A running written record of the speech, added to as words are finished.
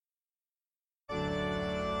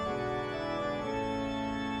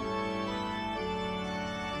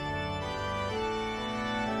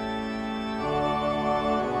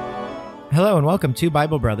Hello and welcome to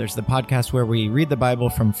Bible Brothers, the podcast where we read the Bible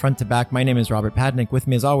from front to back. My name is Robert Padnick. With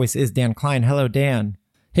me as always is Dan Klein. Hello, Dan.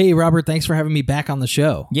 Hey, Robert. Thanks for having me back on the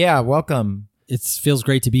show. Yeah, welcome. It feels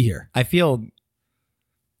great to be here. I feel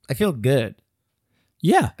good.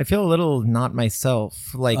 Yeah. I feel a little not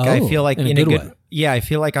myself. I feel like in a good way. Yeah, I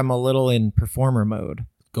feel like I'm a little in performer mode.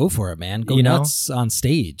 Go for it, man. Go nuts on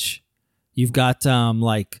stage. You've got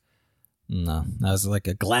no, that was like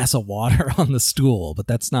a glass of water on the stool, but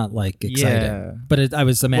that's not like exciting. Yeah. But I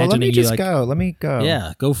was imagining let me go.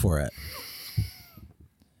 Yeah, go for it.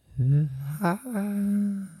 You're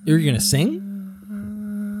going to sing?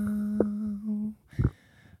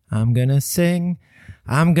 I'm going to sing.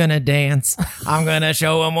 I'm going to dance. I'm going to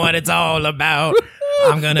show them what it's all about.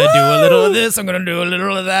 I'm going to do a little of this. I'm going to do a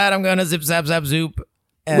little of that. I'm going to zip, zap, zap, zoop.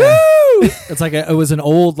 Woo! It's like it was an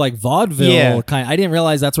old vaudeville kind. I didn't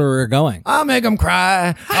realize that's where we were going. I'll make them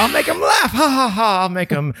cry. I'll make them laugh. Ha ha ha. I'll make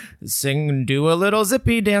them sing and do a little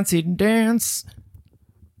zippy dancey dance.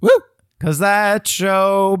 Woo! Cause that's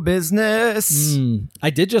show business.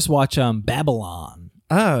 I did just watch Babylon.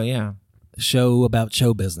 Oh yeah, a show about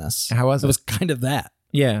show business. How was it? It was kind of that.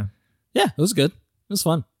 Yeah, it was good. It was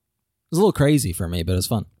fun. It was a little crazy for me, but it was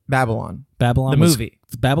fun. Babylon the movie.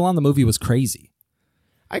 Babylon the movie was crazy.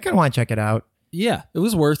 I kind of want to check it out. Yeah, it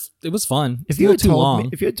was fun. If you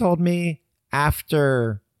had told me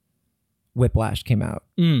after Whiplash came out,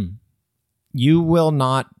 you will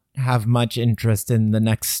not have much interest in the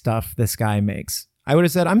next stuff this guy makes. I would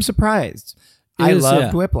have said, I'm surprised. I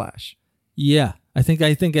loved Whiplash. Yeah, I think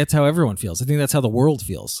that's how everyone feels. I think that's how the world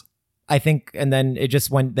feels. I think, and then it just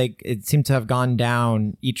went, it seemed to have gone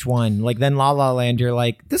down each one. Like then La La Land, you're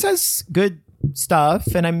like, this has good stuff,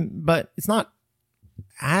 but it's not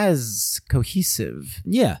as cohesive.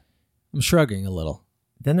 Yeah, I'm shrugging a little.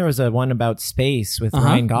 Then there was a one about space with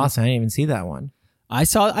Ryan Gosling. I didn't even see that one.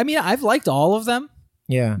 I've liked all of them.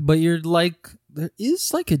 Yeah. But you're like, there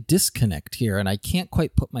is like a disconnect here, and I can't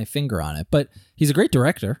quite put my finger on it. But he's a great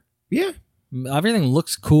director. Yeah. Everything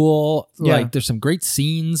looks cool. Yeah. Like there's some great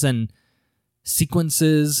scenes and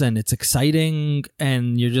sequences, and it's exciting,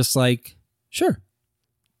 and you're just like, sure.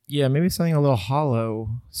 Yeah, maybe something a little hollow,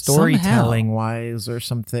 storytelling wise or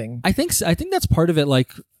something. I think that's part of it.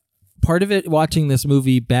 Like part of it, watching this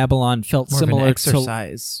movie Babylon felt more similar of an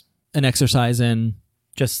exercise in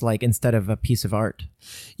just like instead of a piece of art.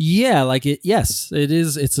 Yeah, like it. Yes, it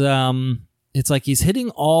is. It's like he's hitting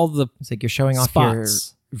all the. It's like you're showing spots. Off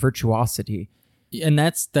your virtuosity, and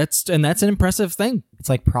that's an impressive thing. It's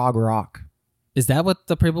like prog rock. Is that what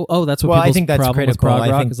the people? Oh, that's what. Well, I think that's critical. Prog rock.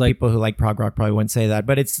 I think people who like prog rock probably wouldn't say that,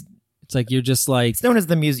 but it's like you're just like it's known as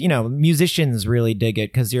the music. Musicians really dig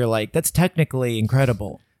it because you're like that's technically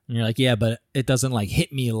incredible. And you're like, yeah, but it doesn't like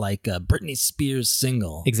hit me like a Britney Spears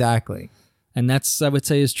single. Exactly, and that's I would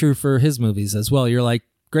say is true for his movies as well. You're like,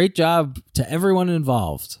 great job to everyone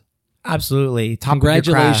involved. Absolutely,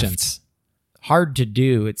 Congratulations. Hard to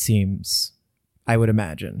do, it seems. I would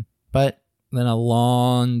imagine, but then a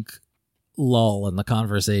long lull in the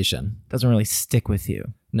conversation. Doesn't really stick with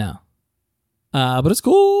you. No. But it's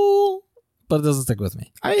cool, but it doesn't stick with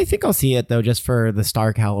me. I think I'll see it, though, just for the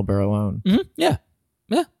star caliber alone. Mm-hmm. Yeah.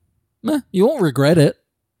 You won't regret it.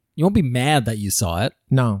 You won't be mad that you saw it.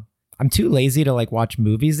 No. I'm too lazy to watch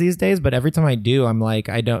movies these days, but every time I do, I'm like,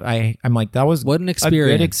 that was what an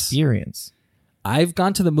experience. A good experience. I've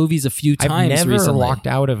gone to the movies a few times recently. I've never walked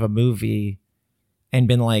out of a movie and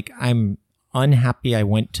been like, I'm unhappy I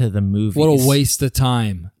went to the movies. What a waste of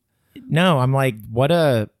time. No, I'm like, what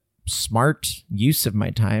a smart use of my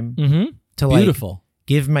time to beautiful.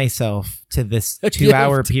 Give myself to this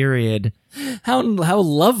 2-hour period. How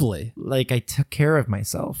lovely. Like I took care of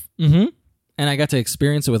myself. Mm-hmm. And I got to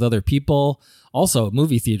experience it with other people. Also,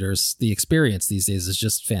 movie theaters, the experience these days is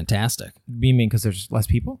just fantastic. You mean because there's less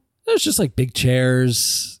people? There's just like big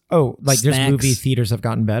chairs. Oh, like snacks. There's movie theaters have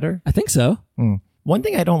gotten better? I think so. One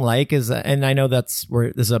thing I don't like is, and I know that's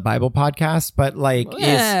where this is a Bible podcast, but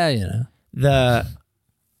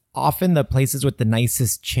often the places with the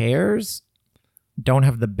nicest chairs don't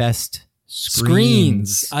have the best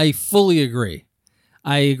screens. I fully agree.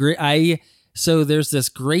 So there's this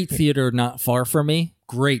great theater not far from me,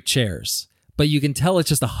 great chairs, but you can tell it's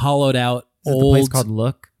just a hollowed out old. The place called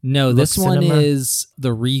Look? No, this one is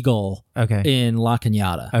the Regal in La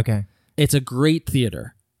Cañada. Okay. It's a great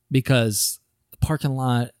theater because the parking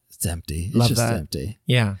lot, it's empty. It's just empty.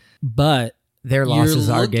 Yeah. But their losses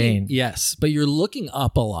are gain. Yes, but you're looking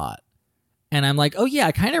up a lot. And I'm like, oh yeah,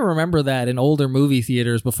 I kind of remember that in older movie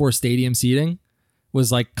theaters before stadium seating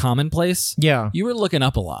was like commonplace. Yeah. You were looking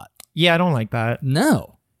up a lot. Yeah, I don't like that.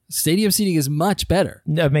 No. Stadium seating is much better.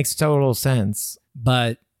 No, it makes total sense.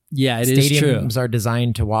 But Yeah, it is true. Stadiums are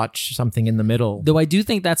designed to watch something in the middle. Though I do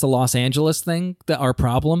think that's a Los Angeles thing, that our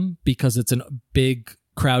problem, because it's a big,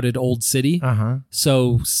 crowded old city. Uh-huh.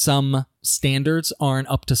 So some standards aren't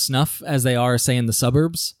up to snuff as they are, say, in the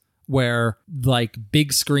suburbs, where like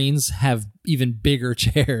big screens have even bigger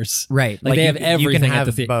chairs. Right. Like they have everything have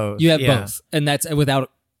at the theater. both. You have both. And that's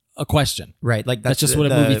without a question. Right. Like that's just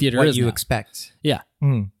what a movie theater what is you now. expect. Yeah.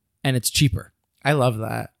 Mm. And it's cheaper. I love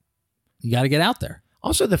that. You got to get out there.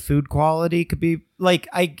 Also, the food quality could be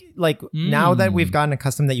now that we've gotten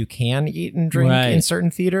accustomed that you can eat and drink in certain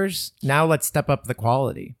theaters. Now let's step up the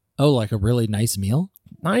quality. Oh, like a really nice meal?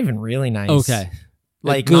 Not even really nice. Okay.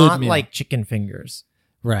 Like not meal. Like chicken fingers.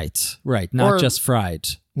 Right. Not just fried.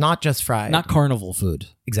 Not just fried. Not carnival food.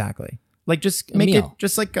 Exactly. Like just make it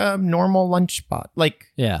just like a normal lunch spot. Like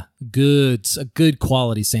a good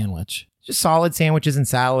quality sandwich. Just solid sandwiches and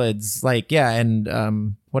salads,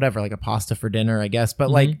 and whatever, like a pasta for dinner, I guess.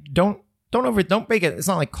 But like, don't make it. It's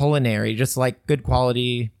not like culinary, just like good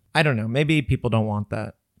quality. I don't know. Maybe people don't want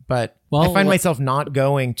that, but I find myself not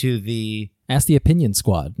going to the. Ask the opinion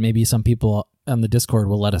squad. Maybe some people on the Discord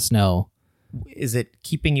will let us know. Is it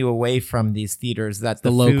keeping you away from these theaters that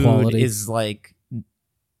the low food quality is like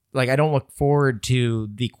I don't look forward to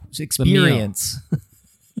the experience.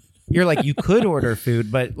 You're like, you could order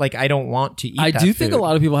food, but like, I don't want to eat I that do food. think a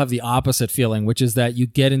lot of people have the opposite feeling, which is that you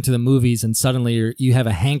get into the movies and suddenly you have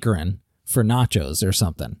a hankering for nachos or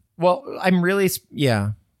something. Well, I'm really,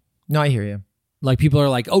 yeah. No, I hear you. Like people are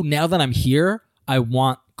like, oh, now that I'm here, I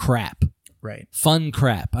want crap. Right. Fun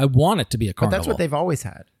crap. I want it to be a carnival. But that's what they've always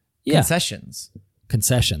had. Yeah. Concessions.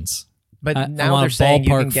 But now I they're saying you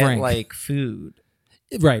can Ballpark get Frank. like food.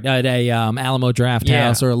 Right. At a Alamo Draft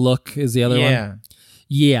House, or a Look is the other one.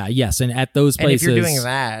 Yeah, yes. And at those places. And if you're doing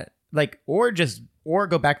that, like, or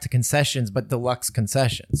go back to concessions, but deluxe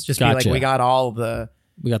concessions. Just be like, we got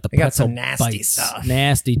some nasty bites, stuff.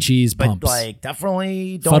 Nasty cheese pumps. But like,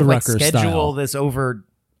 definitely don't like schedule this over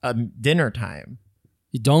dinner time.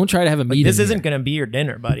 You don't try to have a meeting. This isn't going to be your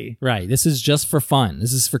dinner, buddy. Right. This is just for fun.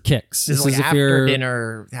 This is for kicks. This is like after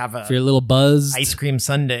dinner, have if you're a little buzzed. Ice cream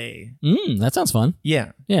sundae. That sounds fun.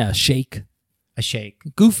 Yeah. Yeah, a shake.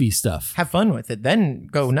 Goofy stuff. Have fun with it. Then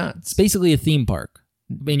go nuts. It's basically a theme park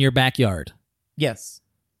in your backyard. Yes.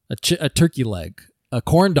 A turkey leg. A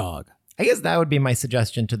corn dog. I guess that would be my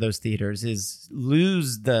suggestion to those theaters is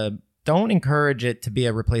don't encourage it to be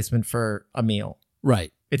a replacement for a meal.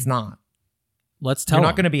 Right. It's not. Let's tell You're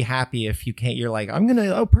not going to be happy if you can't. You're like,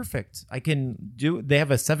 perfect. I can do. They have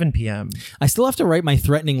a 7 p.m. I still have to write my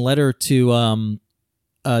threatening letter to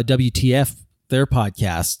WTF, their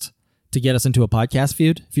podcast, to get us into a podcast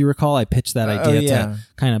feud. If you recall, I pitched that idea to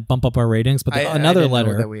kind of bump up our ratings. But another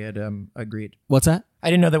letter know that we had agreed. What's that? I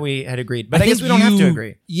didn't know that we had agreed, but I guess we don't have to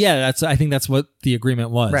agree. Yeah, I think that's what the agreement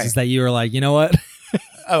was. Right. Is that you were like, you know what?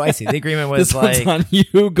 Oh, I see. The agreement was this like, one's on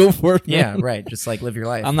you. Go for it. Yeah, right. Just like live your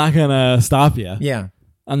life. I'm not gonna stop you. Yeah,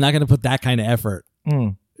 I'm not gonna put that kind of effort.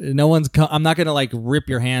 No one's. I'm not gonna like rip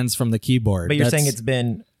your hands from the keyboard. But you're saying it's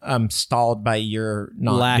been stalled by your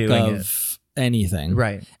not lack doing of anything,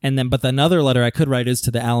 right? And then, but another letter I could write is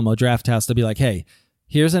to the Alamo Draft House to be like, hey,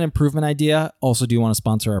 here's an improvement idea. Also, do you want to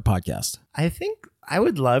sponsor our podcast? I think I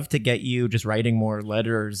would love to get you just writing more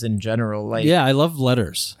letters in general. Like, yeah, I love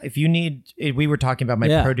letters. If you need, we were talking about my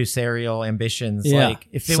producerial ambitions. Yeah. Like,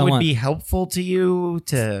 if it would be helpful to you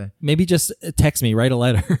to maybe just text me, write a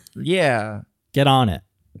letter. Yeah, get on it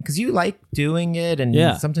because you like doing it, and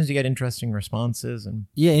sometimes you get interesting responses. And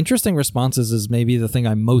interesting responses is maybe the thing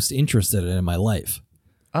I'm most interested in my life.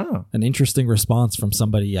 Oh, an interesting response from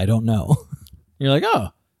somebody I don't know. You're like,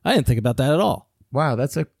 oh, I didn't think about that at all. Wow,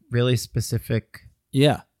 that's a really specific.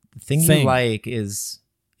 Yeah. The thing you like is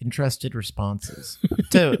interested responses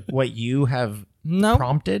to what you have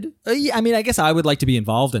prompted. Yeah, I mean, I guess I would like to be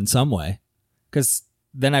involved in some way because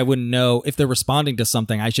then I wouldn't know if they're responding to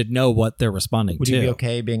something. I should know what they're responding to. Would you be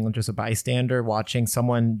okay being just a bystander watching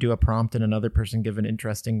someone do a prompt and another person give an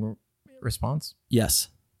interesting response? Yes.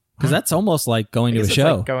 Because that's almost like going to a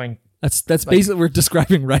show. Like that's basically we're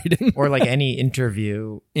describing writing. Or like any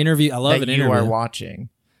interview. I love an interview. You are watching.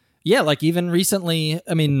 Yeah, like even recently,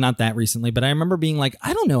 I mean, not that recently, but I remember being like,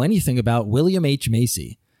 I don't know anything about William H.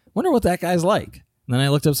 Macy. Wonder what that guy's like. And then I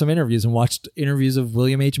looked up some interviews and watched interviews of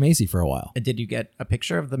William H. Macy for a while. Did you get a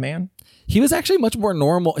picture of the man? He was actually much more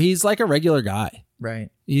normal. He's like a regular guy. Right.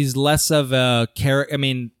 He's less of a character. I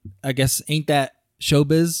mean, I guess ain't that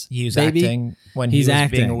showbiz? He was acting when he was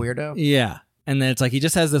being a weirdo? Yeah. And then it's like he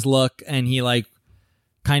just has this look and he like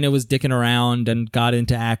kind of was dicking around and got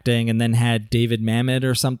into acting and then had David Mamet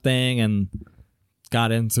or something and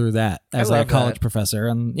got in through that as I like a love college that. professor.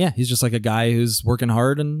 And yeah, he's just like a guy who's working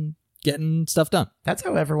hard and getting stuff done. That's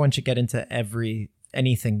how everyone should get into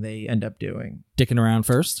anything they end up doing. Dicking around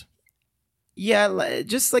first. Yeah,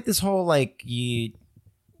 just like this whole like you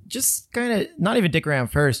just kind of not even dick around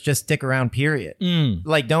first, just dick around period.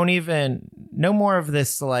 Like don't even no more of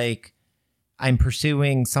this like I'm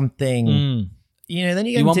pursuing something. You know, then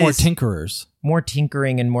you get want into more tinkerers. More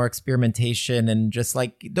tinkering and more experimentation, and just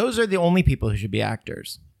like those are the only people who should be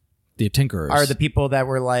actors. The tinkerers are the people that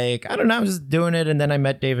were like, I don't know, I was just doing it, and then I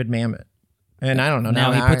met David Mamet, and I don't know.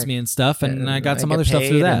 Now he puts me in stuff, and I got some other stuff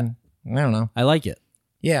through that. I don't know. I like it.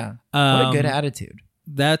 Yeah, what a good attitude.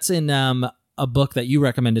 That's in a book that you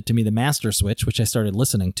recommended to me, The Master Switch, which I started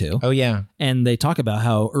listening to. Oh yeah, and they talk about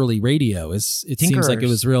how early radio is. It seems like it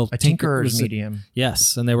was real a tinkerer's medium.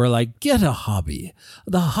 Yes, and they were like, get a hobby.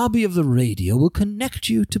 The hobby of the radio will connect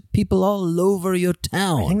you to people all over your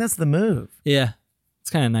town. I think that's the move. Yeah,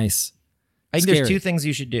 it's kind of nice. I think there's two things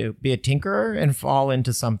you should do: be a tinkerer and fall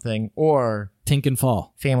into something, or tink and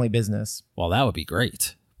fall. Family business. Well, that would be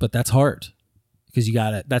great, but that's hard because you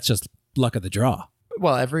got it. That's just luck of the draw.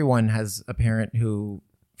 Well, everyone has a parent who,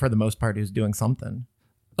 for the most part, who's doing something.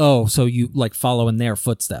 Oh, so you like follow in their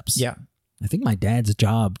footsteps. Yeah. I think my dad's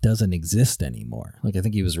job doesn't exist anymore. Like, I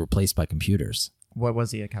think he was replaced by computers. What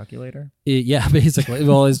was he, a calculator? Yeah, basically.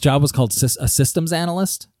 Well, his job was called a systems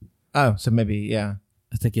analyst. Oh, so maybe, yeah.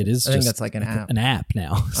 I think it is. I think that's like an app. An app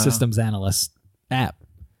now. Systems analyst app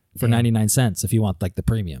for 99 cents if you want like the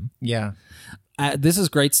premium. Yeah. This is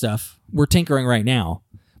great stuff. We're tinkering right now.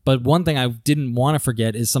 But one thing I didn't want to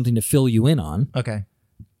forget is something to fill you in on. Okay.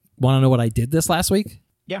 Want to know what I did this last week?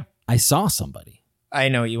 Yeah. I saw somebody. I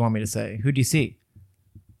know what you want me to say. Who'd you see?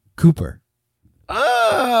 Cooper.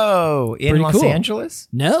 Oh, in Pretty Los cool. Angeles?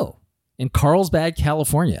 No. In Carlsbad,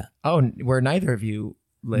 California. Oh, where neither of you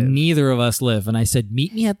live. Neither of us live. And I said,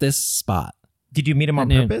 meet me at this spot. Did you meet him on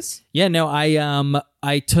purpose? Yeah, no,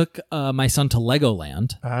 I took my son to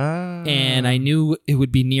Legoland. And I knew it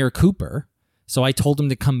would be near Cooper. So I told him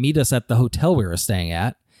to come meet us at the hotel we were staying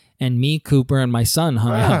at. And me, Cooper, and my son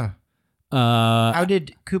hung out. How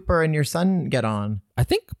did Cooper and your son get on? I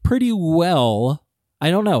think pretty well. I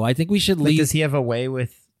don't know. I think we should leave. Does he have a way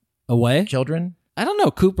with way? Children? I don't know,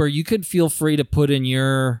 Cooper. You could feel free to put in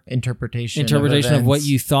your interpretation of what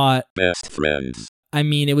you thought. Best friends. I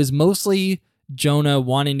mean, it was mostly Jonah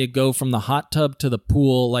wanting to go from the hot tub to the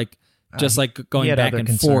pool, like just like going back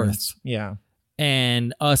and forth. Yeah.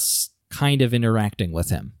 And us kind of interacting with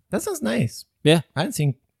him. That sounds nice. Yeah. I hadn't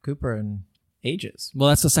seen Cooper in ages. Well,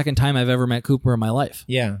 that's the second time I've ever met Cooper in my life.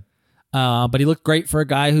 Yeah. But he looked great for a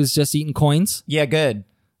guy who's just eating coins. Yeah, good.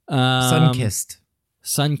 Sun-kissed.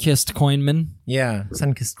 Sun-kissed Coinman. Yeah,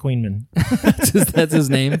 Sun-kissed Coinman. That's his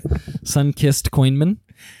name. Sun-kissed Coinman.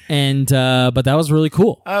 And but that was really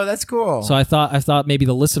cool. Oh, that's cool. So I thought maybe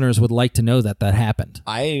the listeners would like to know that happened.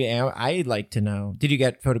 I'd like to know. Did you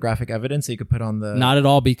get photographic evidence that you could put on the... Not at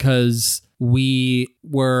all, because we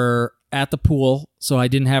were at the pool, so I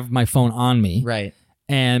didn't have my phone on me. Right.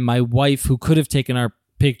 And my wife, who could have taken our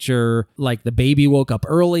picture, like the baby woke up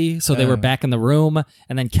early, so they were back in the room.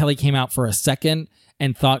 And then Kelly came out for a second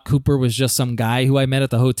and thought Cooper was just some guy who I met at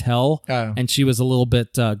the hotel. Oh. And she was a little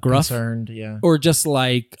bit gruff. Concerned, yeah. Or just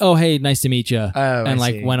like, oh, hey, nice to meet you. Oh, and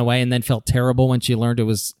I see. went away and then felt terrible when she learned it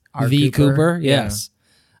was Our the Cooper? Yeah. Yes.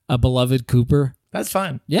 A beloved Cooper. That's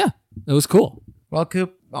fun. Yeah, it was cool. Well,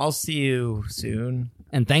 Coop, I'll see you soon.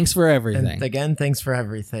 And thanks for everything. And again, thanks for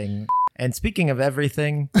everything. And speaking of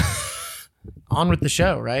everything, on with the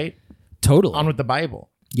show, right? Totally. On with the Bible.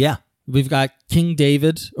 Yeah. We've got King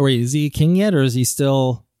David. Or wait, is he king yet, or is he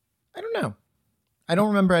still... I don't know. I don't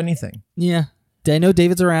remember anything. Yeah. I know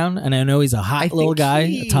David's around, and I know he's a hot little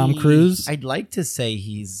guy, Tom Cruise. I'd like to say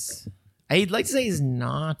he's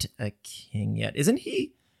not a king yet. Isn't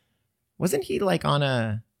he? Wasn't he like on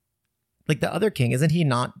a... Like the other king, isn't he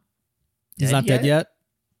not dead He's not dead yet?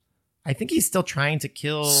 I think he's still trying to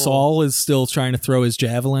kill... Saul is still trying to throw his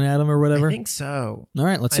javelin at him or whatever? I think so. All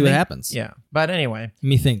right, let's see what happens. Yeah. But anyway.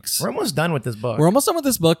 Methinks. We're almost done with this book. We're almost done with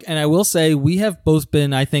this book, and I will say we have both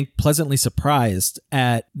been, I think, pleasantly surprised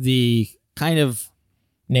at the kind of...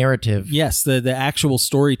 narrative. Yes, the actual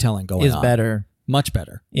storytelling going is on. Better. Much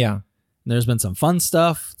better. Yeah. There's been some fun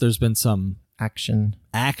stuff. There's been some... Action.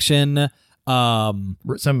 Some...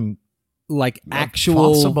 Like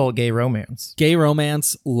actual possible gay romance,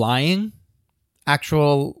 lying,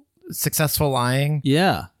 actual successful lying.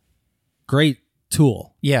 Yeah, great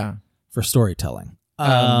tool. Yeah, for storytelling.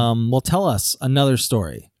 Well, tell us another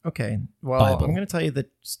story. Okay. Well, Bible. I'm going to tell you the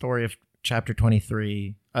story of chapter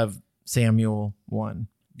 23 of Samuel 1.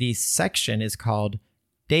 The section is called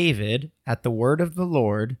David, at the word of the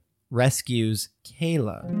Lord, rescues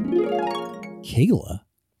Keilah. Keilah?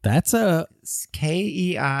 That's a...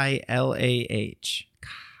 Keilah.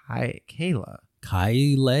 Keilah.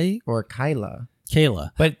 Keilah? Or Keilah.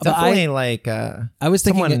 Keilah. But definitely like I was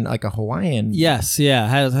thinking someone like a Hawaiian. Yes, yeah.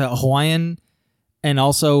 Has a Hawaiian, and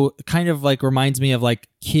also kind of like reminds me of like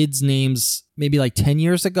kids' names maybe like 10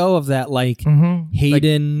 years ago of that like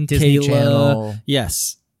Hayden, like Disney Keilah. Channel.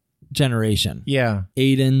 Yes. Generation. Yeah.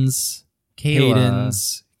 Aiden's, Keilah.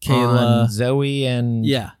 Hayden's, Keilah. Zoe and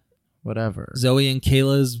whatever. Zoe and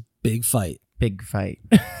Kaylah's big fight. Big fight.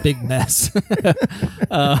 Big mess.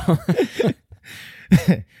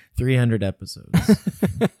 300 episodes.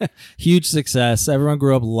 Huge success. Everyone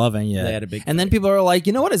grew up loving it. They had a big and then people are like,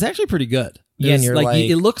 you know what? It's actually pretty good. Yeah, and you're like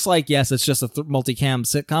it looks like, yes, it's just a multicam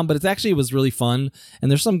sitcom, but it was really fun. And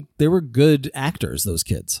they were good actors, those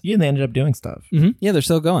kids. Yeah, and they ended up doing stuff. Mm-hmm. Yeah, they're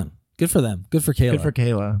still going. Good for them. Good for Keilah. Good for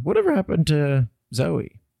Keilah. Whatever happened to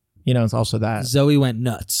Zoe? You know, it's also that. Zoe went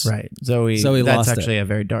nuts. Right. Zoe that's actually a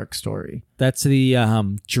very dark story. That's the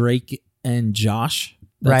Drake and Josh.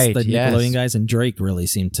 That's right. the Nickelodeon guys, and Drake really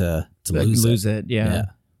seemed to lose it. Yeah.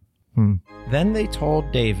 Then they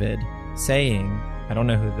told David, saying, I don't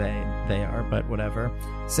know who they are, but whatever,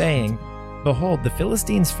 saying, behold, the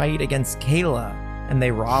Philistines fight against Keilah, and they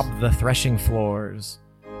rob the threshing floors.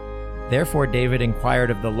 Therefore David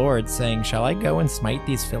inquired of the Lord, saying, shall I go and smite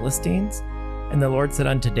these Philistines? And the Lord said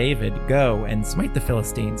unto David, go and smite the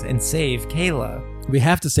Philistines and save Keilah. We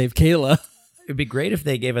have to save Keilah. It'd be great if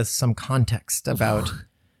they gave us some context about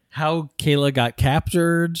how Keilah got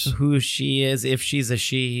captured, who she is, if she's a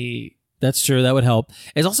she. That's true. That would help.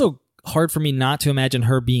 It's also hard for me not to imagine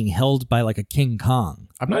her being held by like a King Kong.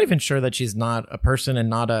 I'm not even sure that she's not a person and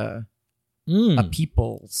not a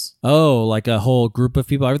people's. Oh, like a whole group of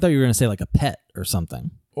people. I thought you were going to say like a pet or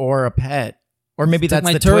something. Or a pet. Or maybe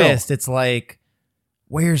that's the twist. It's like,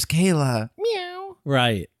 where's Keilah? Meow.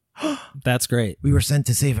 Right. That's great. We were sent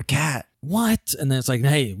to save a cat. What? And then it's like,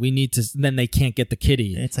 hey, we need to. Then they can't get the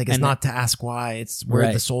kitty. It's like, it's not to ask why. It's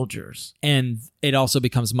we're the soldiers. And it also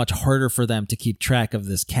becomes much harder for them to keep track of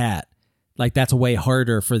this cat. Like, that's way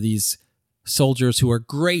harder for these soldiers who are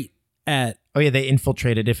great at. Oh, yeah, they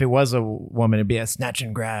infiltrated. If it was a woman, it'd be a snatch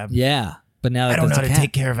and grab. Yeah. But now I don't know how to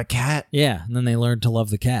take care of a cat. Yeah. And then they learn to love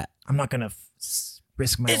the cat. I'm not going to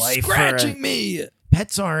risk my life. It's scratching me.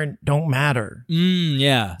 Pets don't matter.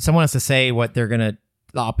 Yeah. Someone has to say the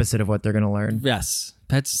opposite of what they're going to learn. Yes.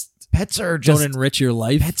 Pets are just... don't enrich your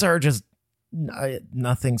life. Pets are just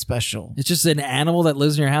nothing special. It's just an animal that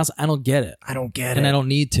lives in your house. I don't get it. I don't get it. And I don't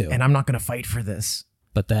need to. And I'm not going to fight for this.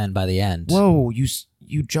 But then by the end... Whoa,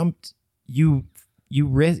 you jumped... You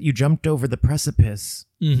jumped over the precipice.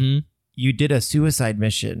 Mm-hmm. You did a suicide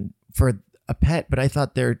mission for a pet, but I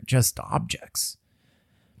thought they're just objects.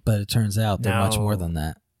 But it turns out they're much more than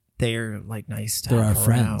that. They're like nice to they're have our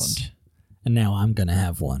around. Friends. And now I'm going to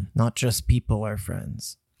have one. Not just people are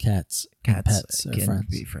friends. Cats and pets are can friends.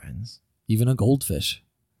 Be friends. Even a goldfish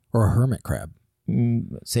or a hermit crab.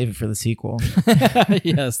 Save it for the sequel.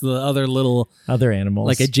 Yes, the other animals.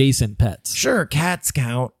 Like adjacent pets. Sure, cats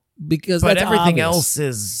count. Because but that's everything obvious. else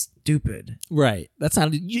is stupid. Right. That's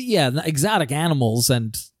not... Yeah, exotic animals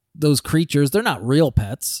and those creatures, they're not real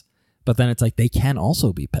pets. But then it's like they can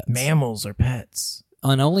also be pets. Mammals are pets.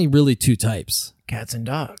 And only really two types. Cats and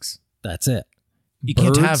dogs. That's it. You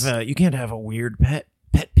can't have a weird pet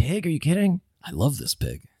pig. Are you kidding? I love this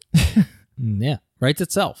pig. Yeah, writes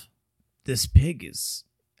itself. This pig is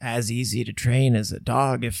as easy to train as a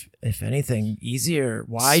dog, if anything, easier.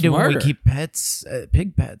 Why don't we keep pets,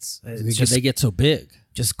 pig pets? Because they get so big.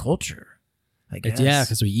 Just culture, I guess. Yeah,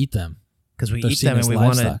 because we eat them. Because we eat them and we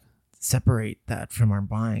want to separate that from our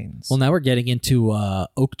minds. Well, now we're getting into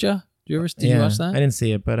Okja. Did you watch that? I didn't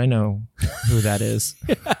see it, but I know who that is.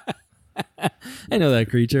 I know that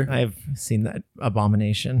creature. I've seen that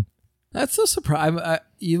abomination. That's so surprising.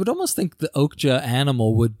 You would almost think the Okja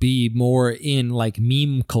animal would be more in like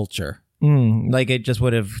meme culture. Like it just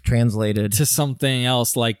would have translated to something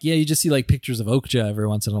else. Like, yeah, you just see like pictures of Okja every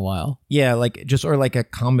once in a while. Yeah, like just or like a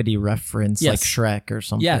comedy reference, like Shrek or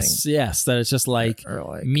something. Yes. That it's just like, or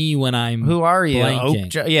like me when I'm who are you?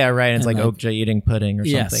 Blanking. Okja. Yeah, right. And it's like Okja eating pudding or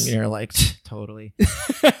something. Yes. And you're like, totally.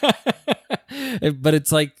 But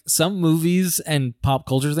it's like some movies and pop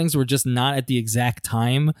culture things were just not at the exact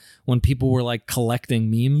time when people were like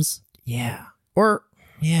collecting memes. Yeah. Or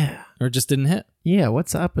just didn't hit. Yeah.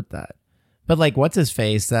 What's up with that? But like, what's his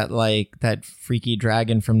face? That freaky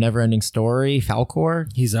dragon from Neverending Story,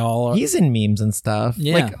 Falcor. He's in memes and stuff.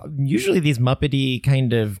 Yeah. Like usually these Muppety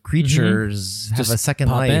kind of creatures have a second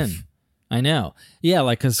life. I know. Yeah,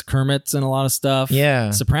 like because Kermit's in a lot of stuff. Yeah.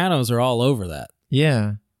 Sopranos are all over that.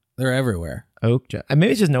 Yeah. They're everywhere. Okja.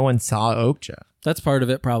 Maybe it's just no one saw Okja. That's part of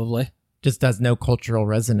it, probably. Just has no cultural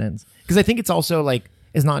resonance. Because I think it's also like,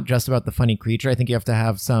 it's not just about the funny creature. I think you have to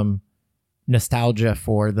have some nostalgia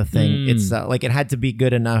for the thing. It's like, it had to be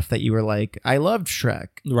good enough that you were like, I loved Shrek.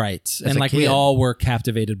 Right. And a like kid. we all were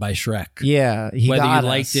captivated by Shrek. Yeah. Whether you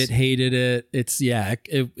liked it, hated it,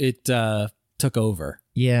 it took over.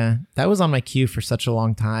 Yeah. That was on my queue for such a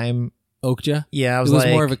long time. Okja? Yeah. It was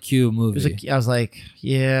like, more of a Q movie. I was like,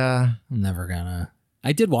 yeah. I'm never gonna.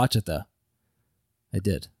 I did watch it though. I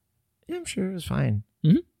did. Yeah, I'm sure it was fine.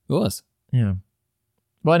 Mm-hmm. It was. Yeah.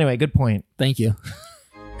 Well, anyway, good point. Thank you.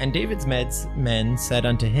 And David's men said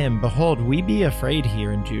unto him, Behold, we be afraid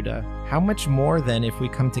here in Judah. How much more then if we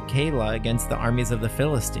come to Keilah against the armies of the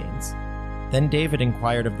Philistines? Then David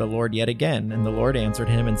inquired of the Lord yet again, and the Lord answered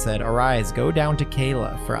him and said, Arise, go down to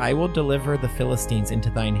Keilah, for I will deliver the Philistines into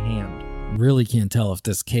thine hand. Really can't tell if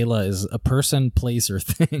this Keilah is a person, place, or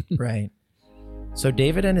thing. Right. So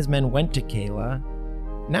David and his men went to Keilah.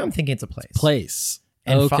 Now I'm thinking it's a place. Place.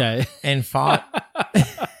 And okay. And fought.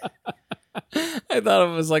 I thought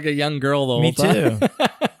it was like a young girl the whole Me time. too.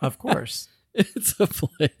 Of course. It's a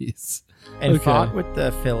place. And fought with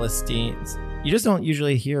the Philistines. You just don't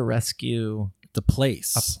usually hear rescue the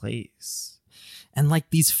place. a place. And like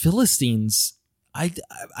these Philistines, I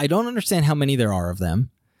don't understand how many there are of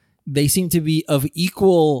them. They seem to be of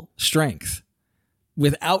equal strength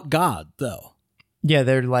without God, though. Yeah,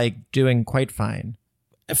 they're like doing quite fine.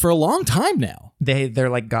 For a long time now. They're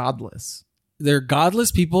like godless. They're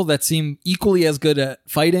godless people that seem equally as good at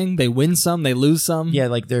fighting. They win some, they lose some. Yeah,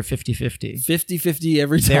 like they're 50-50. 50-50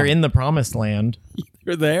 every time. They're in the promised land.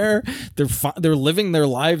 They're there. They're living their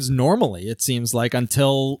lives normally, it seems like,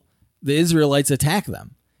 until the Israelites attack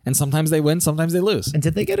them. And sometimes they win, sometimes they lose. And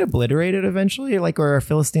did they get obliterated eventually? Like, or are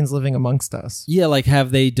Philistines living amongst us? Yeah, like have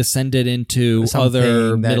they descended into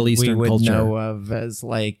other Middle Eastern we would culture? know of as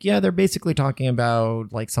like, yeah, they're basically talking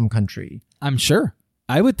about like some country. I'm sure.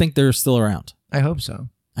 I would think they're still around. I hope so.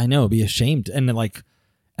 I know, it'd be ashamed. And like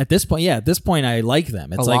at this point, I like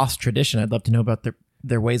them. It's a like lost tradition. I'd love to know about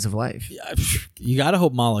their ways of life. You gotta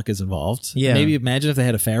hope Moloch is involved. Yeah. Maybe imagine if they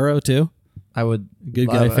had a pharaoh too. I would Good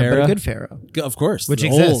love guy pharaoh. A good pharaoh. Of course. Which the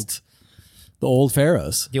exists. The old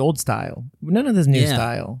pharaohs. The old style. None of this new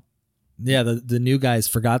style. Yeah, the new guys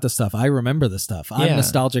forgot the stuff. I remember the stuff. I'm Yeah.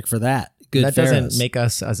 nostalgic for that. Good That pharaohs. doesn't make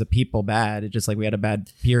us as a people bad. It's just like we had a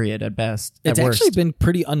bad period at best. It's at actually worst. been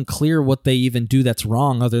pretty unclear what they even do that's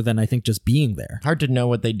wrong, other than I think just being there. Hard to know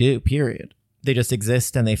what they do, period. They just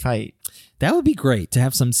exist and they fight. That would be great to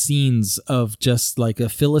have some scenes of just like a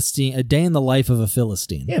day in the life of a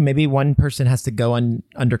Philistine. Yeah, maybe one person has to go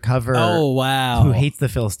undercover. Oh, wow. Who hates the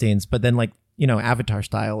Philistines, but then like, Avatar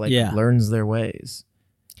style, like learns their ways.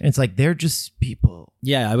 And it's like, they're just people.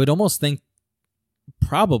 Yeah, I would almost think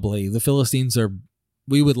probably the Philistines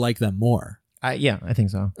we would like them more. I think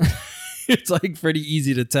so. It's like pretty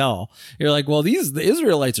easy to tell. You're like, well, the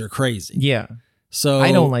Israelites are crazy. Yeah. So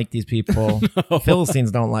I don't like these people. No.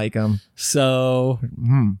 Philistines don't like them. So,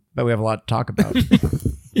 but we have a lot to talk about.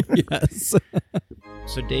 Yes.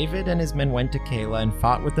 So David and his men went to Keilah and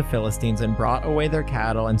fought with the Philistines and brought away their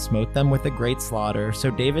cattle and smote them with a great slaughter.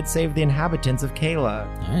 So David saved the inhabitants of Keilah.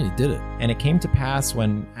 All right, he did it. And it came to pass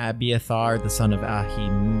when Abiathar, the son of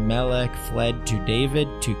Ahimelech, fled to David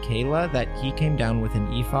to Keilah that he came down with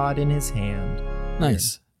an ephod in his hand.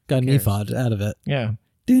 Nice. Got an ephod out of it. Yeah.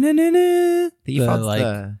 The ephod's like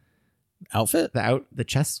the outfit? The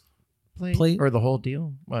chest plate? Or the whole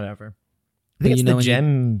deal? Whatever. I think it's the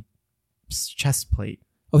gem chest plate.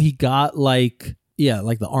 Oh, he got like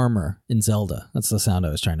the armor in Zelda. That's the sound I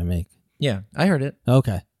was trying to make. Yeah, I heard it.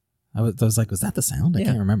 Okay. I was like, was that the sound? I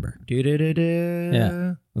can't remember.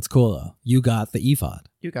 Yeah. That's cool, though. You got the ephod.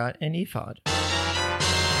 You got an ephod.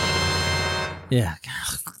 Yeah.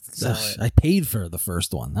 I paid for the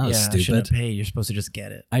first one. That was stupid. I shouldn't pay. You're supposed to just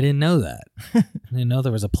get it. I didn't know that. I didn't know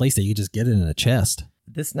there was a place that you could just get it in a chest.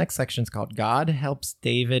 This next section is called God Helps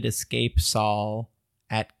David Escape Saul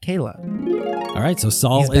at Keilah. All right, so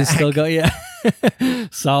Saul is still going. Yeah.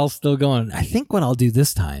 Saul's still going. I think what I'll do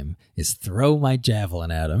this time is throw my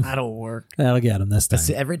javelin at him. That'll work. That'll get him this time.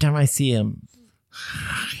 Every time I see him.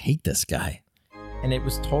 I hate this guy. And it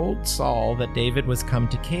was told Saul that David was come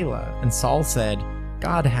to Keilah. And Saul said,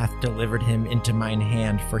 God hath delivered him into mine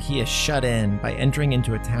hand, for he is shut in by entering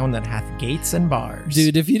into a town that hath gates and bars.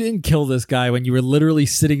 Dude, if you didn't kill this guy when you were literally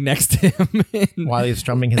sitting next to him while he was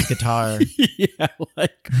strumming his guitar. Yeah,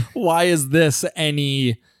 like, why is this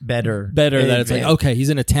any better that it's like, okay, he's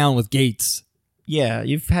in a town with gates. Yeah,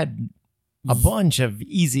 you've had a bunch of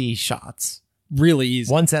easy shots. Really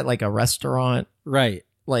easy. Once at like a restaurant. Right.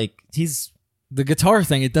 Like he's... The guitar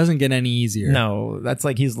thing, it doesn't get any easier. No, that's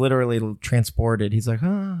like he's literally transported. He's like,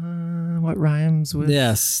 what rhymes with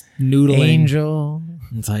noodling. Angel?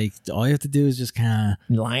 It's like all you have to do is just kind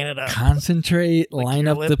of line it up, concentrate, like line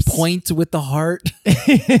up lips. the point with the heart,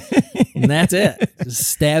 and that's it. Just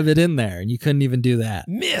stab it in there, and you couldn't even do that.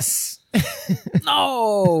 Miss.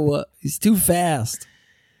 No, he's too fast.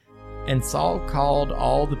 And Saul called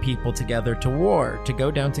all the people together to war to go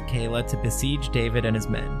down to Keilah to besiege David and his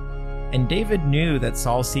men. And David knew that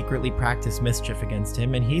Saul secretly practiced mischief against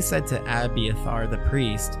him, and he said to Abiathar the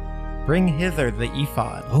priest, "Bring hither the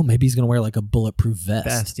ephod." Oh, maybe he's gonna wear like a bulletproof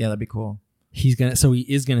vest. Yeah, that'd be cool. He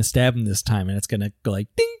is gonna stab him this time, and it's gonna go like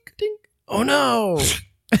dink dink. Oh no!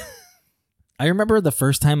 I remember the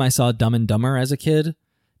first time I saw Dumb and Dumber as a kid.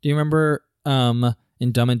 Do you remember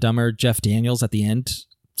in Dumb and Dumber, Jeff Daniels at the end?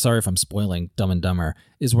 Sorry if I'm spoiling Dumb and Dumber,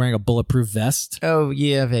 is wearing a bulletproof vest. Oh,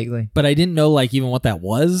 yeah, vaguely. But I didn't know like even what that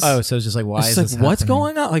was. Oh, so it's just like, why is this what's happening?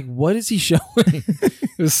 going on? Like, what is he showing?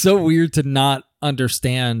 It was so weird to not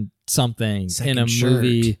understand something in a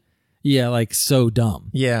movie. Yeah, like so dumb.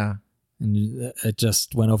 Yeah. And it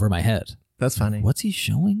just went over my head. That's funny. What's he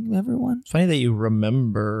showing everyone? It's funny that you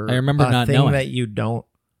remember. I remember not thing knowing that you don't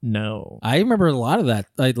know. I remember a lot of that,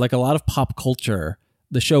 like a lot of pop culture.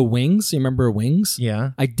 The show Wings, you remember Wings?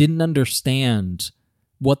 Yeah. I didn't understand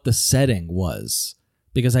what the setting was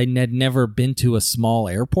because I had never been to a small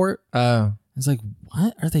airport. I was like,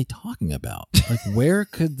 what are they talking about? Like, where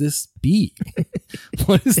could this be?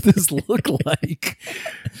 What does this look like?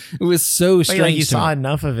 It was so strange. Like you saw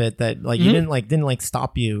enough of it that like you didn't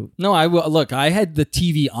stop you. No, I had the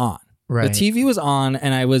TV on. Right. The TV was on,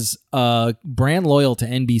 and I was brand loyal to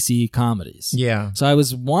NBC comedies. Yeah. So I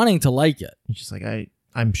was wanting to like it. It's just like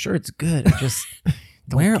I'm sure it's good. I just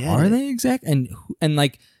where are they exactly? And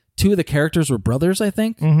like two of the characters were brothers, I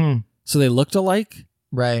think. Mm-hmm. So they looked alike.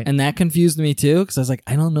 Right. And that confused me too, because I was like,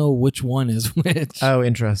 I don't know which one is which. Oh,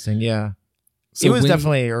 interesting. Yeah. So it was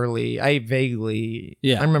definitely early. I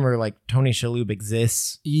remember like Tony Shalhoub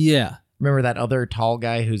exists. Yeah. Remember that other tall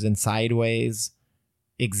guy who's in Sideways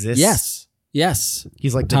exists? Yes.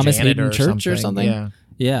 He's like the Thomas janitor Hayden Church or something.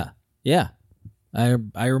 Yeah.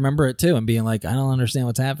 I remember it too and being like, I don't understand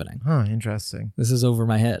what's happening. Huh, interesting. This is over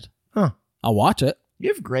my head. Huh. I'll watch it. You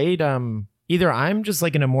have great, either I'm just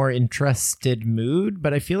like in a more interested mood,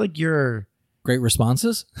 but I feel like great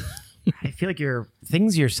responses. I feel like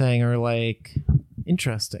things you're saying are like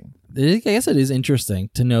interesting. I guess it is interesting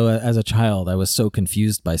to know as a child I was so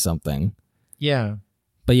confused by something. Yeah.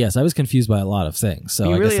 But yes, I was confused by a lot of things. So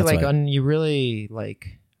you I really guess that's you really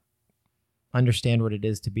like understand what it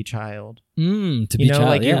is to be child. To be child,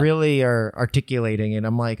 like you really are articulating it.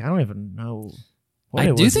 I'm like, I don't even know.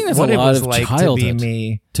 I do think that's a lot of like childhood to be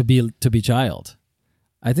me. To be child.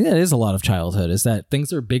 I think that is a lot of childhood. Is that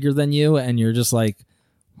things are bigger than you, and you're just like,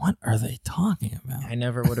 what are they talking about? I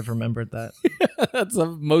never would have remembered that. That's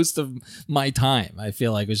most of my time. I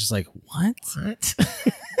feel like it was just like, what?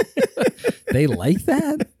 They like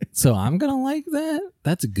that, so I'm gonna like that.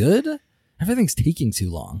 That's good. Everything's taking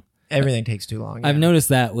too long. Everything takes too long. Yeah. I've noticed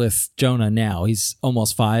that with Jonah now. He's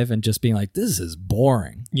almost 5 and just being like, this is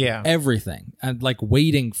boring. Yeah. Everything. And like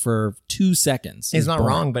waiting for 2 seconds. It's not boring.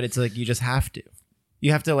 wrong, but it's like you just have to.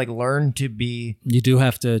 You have to like learn to be. You do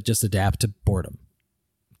have to just adapt to boredom.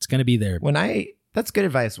 It's going to be there. That's good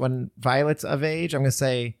advice. When Violet's of age, I'm going to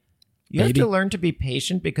say, you have to learn to be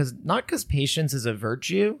patient not because patience is a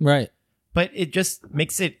virtue. Right. But it just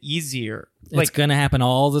makes it easier. It's going to happen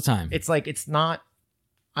all the time. It's like, it's not.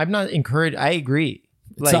 I'm not encouraged. I agree.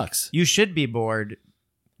 It sucks. You should be bored.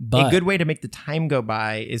 But a good way to make the time go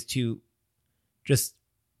by is to just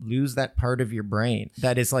lose that part of your brain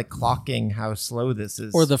that is like clocking how slow this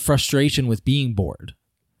is. Or the frustration with being bored.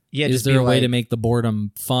 Yeah. Is there a way to make the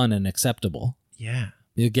boredom fun and acceptable? Yeah.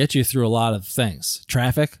 It'll get you through a lot of things.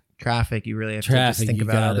 Traffic, you really have to just think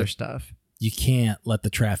about other stuff. You can't let the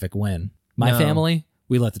traffic win. My family,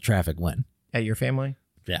 we let the traffic win. At your family?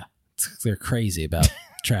 Yeah. They're crazy about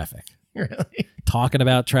traffic. Really? Talking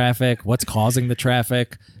about traffic, what's causing the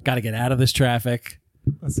traffic, got to get out of this traffic.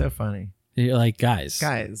 That's so funny. You're like, guys,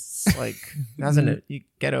 like, hasn't it? You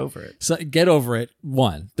get over it. So get over it.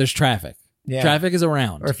 One, there's traffic. Yeah. Traffic is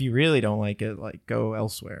around. Or if you really don't like it, like go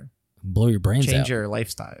elsewhere. Blow your brains out. Change your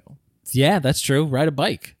lifestyle. Yeah, that's true. Ride a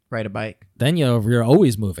bike. Then you're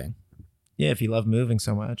always moving. Yeah, if you love moving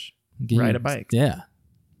so much, ride a bike. Yeah.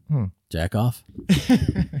 Jack off.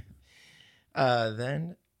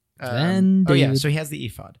 Then Then Oh, yeah, David- so he has the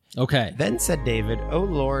ephod. Okay. Then said David, O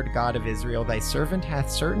Lord God of Israel, thy servant hath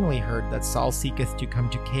certainly heard that Saul seeketh to come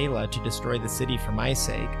to Keilah to destroy the city for my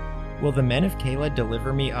sake. Will the men of Keilah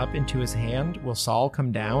deliver me up into his hand? Will Saul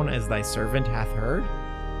come down as thy servant hath heard?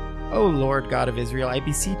 O Lord God of Israel, I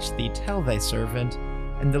beseech thee, tell thy servant.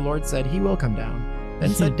 And the Lord said, He will come down.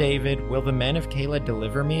 Then said David, Will the men of Keilah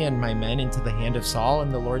deliver me and my men into the hand of Saul?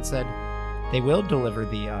 And the Lord said, They will deliver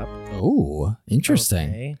thee up. Oh, interesting.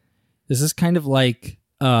 Okay. This is kind of like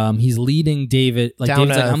he's leading David. Like Down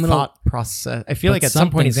David's a like, I'm gonna. thought process. I feel But like at some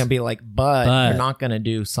point he's something's- going to be like, but you're not going to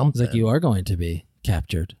do something. He's like, you are going to be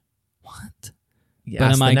captured. What? Yeah, But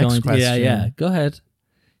ask am the I next going to? Yeah, question. yeah. Go ahead.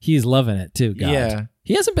 He's loving it too. God. Yeah.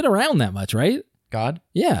 He hasn't been around that much, right? God?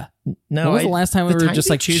 Yeah. No. When was the last time we were times just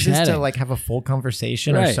he like chooses chatting? to like have a full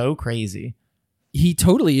conversation are Right. so crazy. He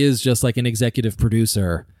totally is just like an executive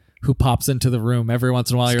producer who pops into the room every once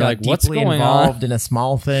in a while. He's You're got like, what's deeply going involved in a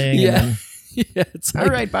small thing. Yeah. And then, yeah. It's all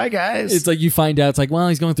like, right, bye guys. It's like you find out, it's like, well,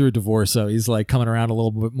 he's going through a divorce, so he's like coming around a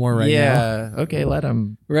little bit more right now. yeah. Okay, let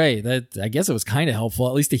him. Right. That I guess it was kind of helpful,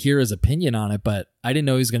 at least to hear his opinion on it, but I didn't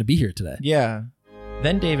know he was going to be here today. Yeah.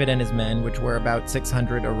 Then David and his men, which were about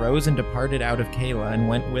 600, arose and departed out of Keilah and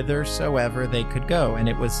went whithersoever they could go. And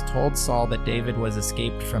it was told Saul that David was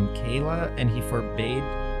escaped from Keilah, and he forbade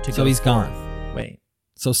to go. So he's forth. gone. Wait.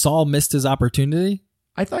 So Saul missed his opportunity.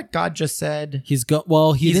 I thought God just said He's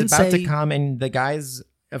well, he he's didn't about say. to come, and the guys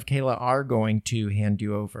of Keilah are going to hand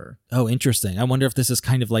you over. Oh, interesting. I wonder if this is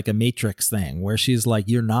kind of like a Matrix thing where she's like,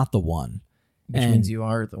 "You're not the one," Which And- means you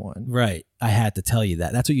are the one. right? I had to tell you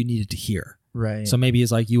that. That's what you needed to hear. Right. So maybe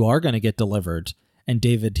he's like, "You are going to get delivered," and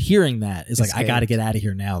David, hearing that, is like, "I got to Escaped. get out of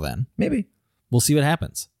here now." Then Maybe. we'll see what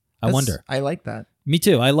happens. I That's- wonder. I like that. Me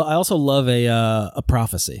too. I also love a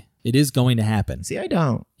prophecy. It is going to happen. See, I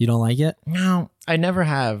don't. You don't like it? No, I never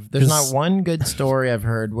have. There's 'Cause- not one good story I've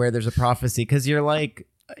heard where there's a prophecy because you're like,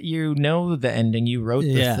 you know the ending. You wrote the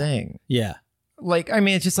Yeah. thing. Yeah. Like, I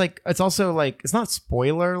mean, it's just like, it's also like, it's not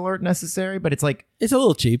spoiler alert necessary, but it's like, It's a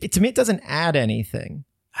little cheap. to me, it doesn't add anything.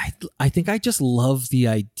 I think I just love the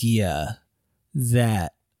idea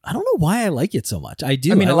that I don't know why I like it so much. I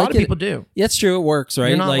do. I mean, a lot like of people do. Yeah, it's true. It works, right?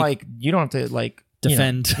 You're not like, you don't have to like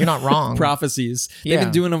defend. You're not wrong. prophecies. They've Yeah.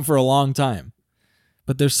 been doing them for a long time.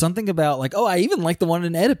 But there's something about like, I even like the one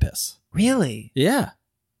in Oedipus. Really? Yeah.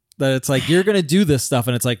 That it's like, you're going to do this stuff.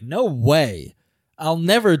 And it's like, no way. I'll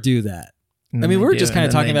never do that. And I then mean, they we were do just it, kind of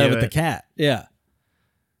and then talking they about it do with the cat. Yeah.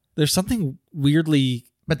 There's something weirdly.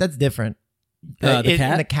 But that's different. The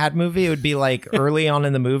cat? In the cat movie, it would be like early on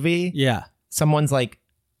in the movie, Yeah. someone's like,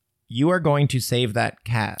 you are going to save that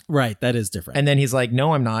cat. Right. That is different. And then he's like,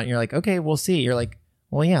 no, I'm not. And you're like, okay, we'll see. You're like,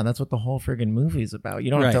 well, yeah, that's what the whole friggin' movie's about.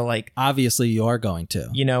 You don't have to Right. like, Obviously, you are going to.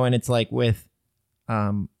 and it's like with,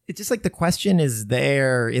 it's just like the question is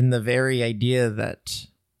there in the very idea that,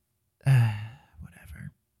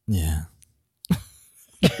 whatever. Yeah.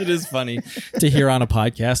 It is funny to hear on a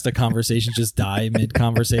podcast a conversation just die mid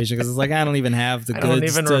conversation because it's like I don't even have the I goods. don't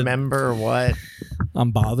even to- remember what.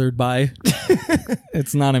 I'm bothered by.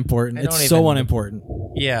 It's not important. I It's don't so even- unimportant.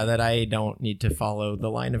 Yeah, that I don't need to follow the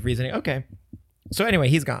line of reasoning. Okay. So anyway,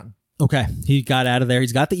 he's gone. Okay, he got out of there.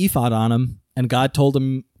 He's got the ephod on him, and God told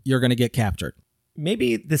him you're going to get captured.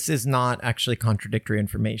 Maybe this is not actually contradictory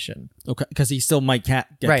information. Okay, because he still might get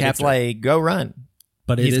Right. captured. It's like, go run.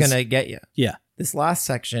 but He's it is, going to get you. yeah. This last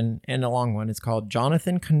section, and a long one, is called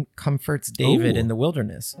Jonathan Comforts David Ooh. in the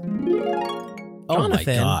Wilderness. Oh my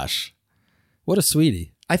Jonathan. gosh, what a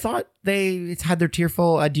sweetie. I thought they had their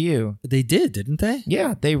tearful adieu. They did, didn't they?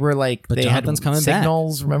 Yeah, they were like, But they Jonathan's had coming back.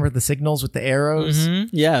 signals. Remember the signals with the arrows? Mhm.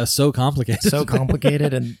 Yeah, so complicated. So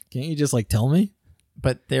complicated, and Can't you just like tell me?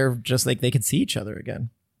 but they're just like they could see each other again.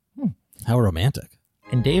 How romantic.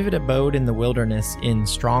 And David abode in the wilderness in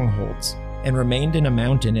strongholds, and remained in a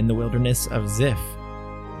mountain in the wilderness of Ziph.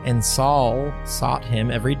 And Saul sought him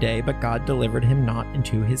every day, but God delivered him not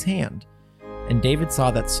into his hand. And David saw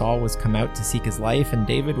that Saul was come out to seek his life, and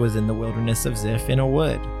David was in the wilderness of Ziph in a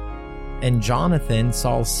wood. And Jonathan,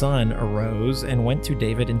 Saul's son, arose and went to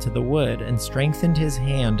David into the wood, and strengthened his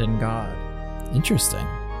hand in God. Interesting.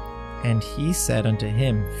 And he said unto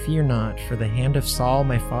him, Fear not, for the hand of Saul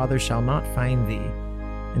my father shall not find thee.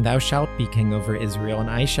 And thou shalt be king over Israel, and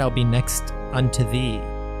I shall be next unto thee.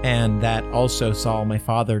 And that also Saul my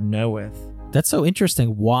father knoweth. That's so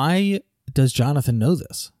interesting. Why does Jonathan know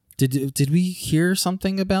this? Did we hear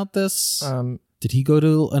something about this? Did he go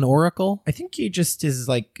to an oracle? I think he just is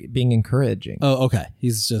like being encouraging. Oh, okay.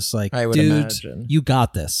 He's just like, I would dude, imagine. you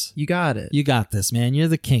got this. You got it. You got this, man. You're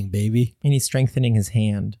the king, baby. And he's strengthening his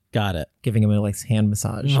hand, Got it. giving him a like hand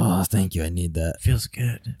massage. Oh, thank you. I need that. Feels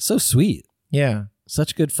good. So sweet. Yeah.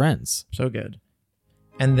 Such good friends. So good.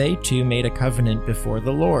 And they two made a covenant before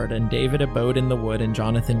the Lord, and David abode in the wood, and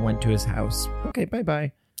Jonathan went to his house. Okay,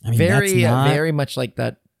 bye-bye. I mean, very much like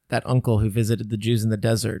that uncle who visited the Jews in the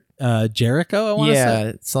desert. Jericho, I want to say. Yeah,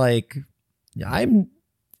 it's like, I'm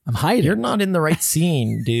hiding. You're not in the right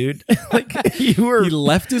scene, dude. Like, you were... He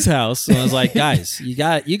left his house and was like, guys, you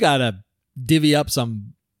gotta divvy up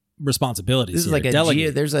some responsibilities. This is like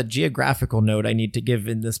there's a geographical note I need to give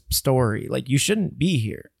in this story. Like, you shouldn't be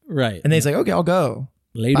here. Right. And he's like, okay, I'll go.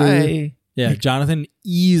 Later. Bye. Yeah, Jonathan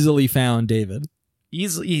easily found David.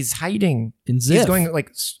 He's hiding. In Ziph. He's going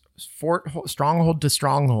like stronghold to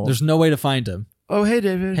stronghold. There's no way to find him. Oh, hey,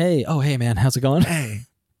 David. Hey. Oh, hey, man. How's it going? Hey.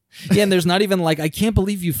 Yeah, and there's not even like, I can't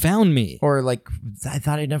believe you found me. Or like, I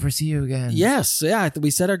thought I'd never see you again. Yes, yeah.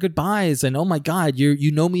 We said our goodbyes, and oh my God,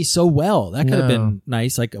 you know me so well. That could have been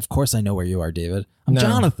nice. Like, of course I know where you are, David. I'm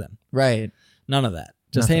Jonathan. Right. None of that.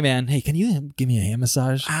 Just, hey man, hey, can you give me a hand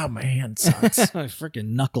massage? Ow, my hand sucks. My freaking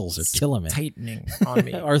knuckles are killing me. Tightening on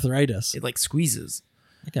me. Arthritis. It like squeezes.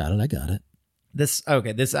 I got it. This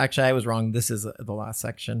actually, I was wrong. This is the last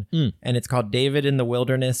section. And it's called David in the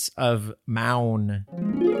Wilderness of Maon.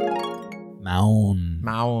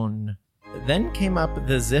 Then came up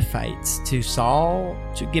the Ziphites to Saul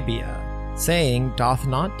to Gibeah, saying, doth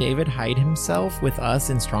not David hide himself with us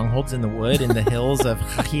in strongholds in the wood in the hills of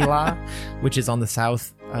Hachilah, which is on the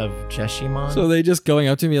south of Jeshimon? So they just going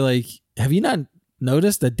up to me like, have you not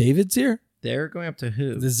noticed that David's here? They're going up to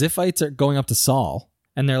who? The Ziphites are going up to Saul,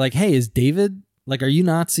 and they're like, hey, is David, like, are you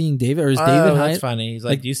not seeing David? Or is David that's funny. He's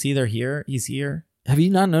like, do you see they're here? He's here. Have you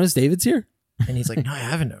not noticed David's here? And he's like, no, I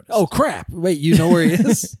haven't noticed. Oh, crap. Wait, you know where he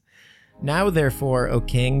is? Now, therefore, O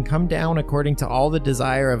king, come down according to all the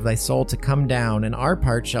desire of thy soul to come down, and our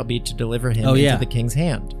part shall be to deliver him into the king's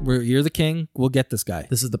hand. You're the king. We'll get this guy.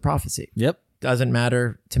 This is the prophecy. Yep. Doesn't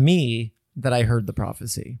matter to me that I heard the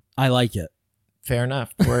prophecy. I like it. Fair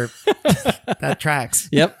enough. That tracks.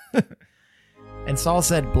 Yep. And Saul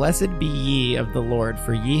said, blessed be ye of the Lord,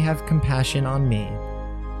 for ye have compassion on me.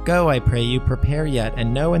 Go, I pray you, prepare yet,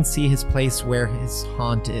 and know and see his place where his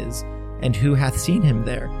haunt is, and who hath seen him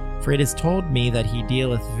there. For it is told me that he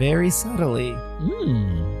dealeth very subtly.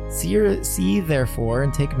 See therefore,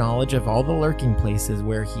 and take knowledge of all the lurking places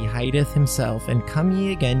where he hideth himself, and come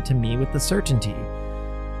ye again to me with the certainty.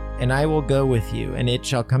 And I will go with you, and it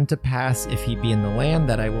shall come to pass, if he be in the land,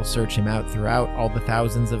 that I will search him out throughout all the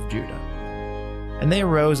thousands of Judah. And they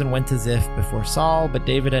arose and went to Ziph before Saul, but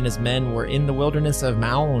David and his men were in the wilderness of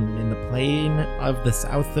Maon, in the plain of the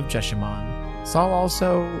south of Jeshimon. Saul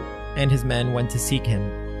also and his men went to seek him.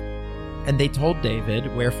 And they told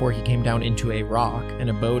David, wherefore he came down into a rock and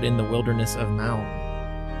abode in the wilderness of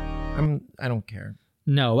Maon. I don't care.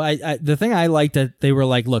 No, the thing I liked that they were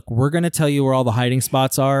like, look, we're going to tell you where all the hiding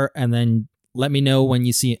spots are, and then let me know when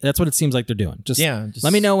you see it. That's what it seems like they're doing. Just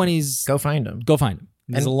let me know when he's... Go find him.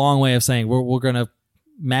 It's a long way of saying we're going to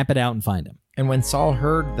map it out and find him. And when Saul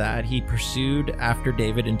heard that, he pursued after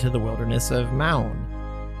David into the wilderness of Maon.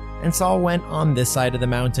 And Saul went on this side of the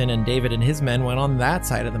mountain, and David and his men went on that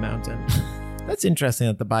side of the mountain. That's interesting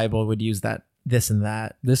that the Bible would use that, this and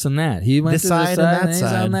that. This and that. He went this to side this side and that and he's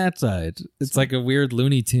side. on that side. It's like a weird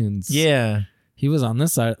Looney Tunes. Yeah. He was on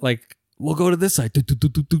this side. Like, we'll go to this side.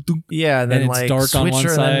 Yeah, and then it's like dark on one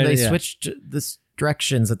and side. then they switched this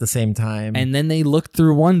directions at the same time. And then they looked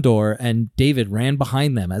through one door, and David ran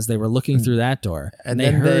behind them as they were looking through that door. And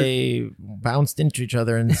then they bounced into each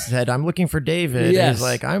other and said, I'm looking for David. Yes. And he's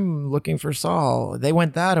like, I'm looking for Saul. They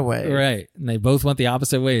went that way. Right. And they both went the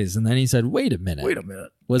opposite ways. And then he said, wait a minute.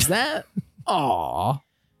 Was that? Aw.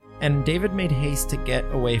 And David made haste to get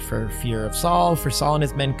away for fear of Saul, for Saul and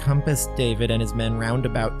his men compassed David and his men round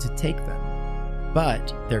about to take them.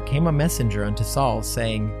 But there came a messenger unto Saul,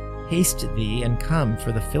 saying, haste thee and come,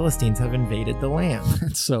 for the Philistines have invaded the land.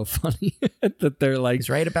 It's so funny that they're like... He's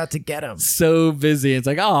right about to get him. So busy. It's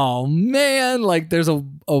like, oh man, like there's a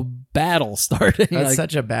battle starting. That's like,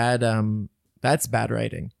 such a bad, that's bad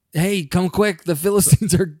writing. Hey, come quick. The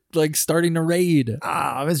Philistines are like starting to raid.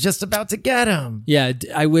 I was just about to get him. Yeah,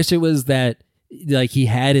 I wish it was that like he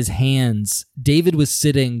had his hands. David was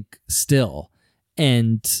sitting still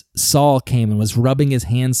and Saul came and was rubbing his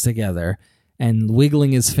hands together and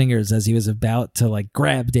wiggling his fingers as he was about to like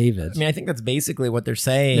grab David. I mean, I think that's basically what they're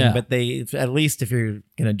saying, but they, at least if you're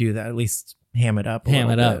going to do that, at least ham it up a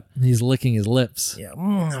little bit. He's licking his lips.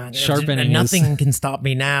 Yeah. Sharpening nothing can stop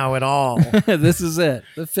me now at all. This is it.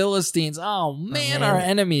 The Philistines. Oh man, our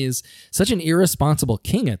enemies. Such an irresponsible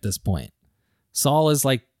king at this point. Saul is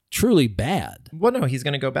like truly bad. Well, no, he's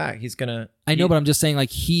going to go back. He's going to... I know, but I'm just saying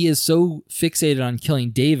like he is so fixated on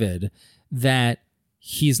killing David that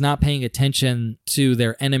he's not paying attention to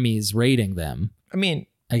their enemies raiding them. I mean,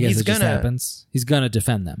 I guess it just happens. He's going to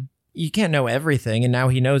defend them. You can't know everything, and now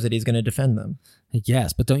he knows that he's going to defend them.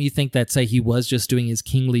 Yes, but don't you think that, say, he was just doing his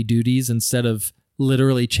kingly duties instead of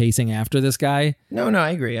literally chasing after this guy? No, I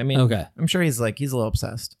agree. I mean, okay. I'm sure he's a little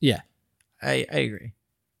obsessed. Yeah. I agree.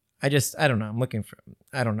 I don't know. I'm looking for,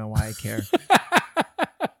 I don't know why I care.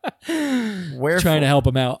 Trying to help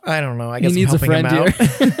him out. I don't know. I guess he needs a friend here.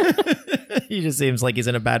 He just seems like he's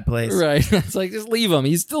in a bad place. Right. It's like, just leave him.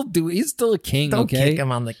 He's still a king. Don't kick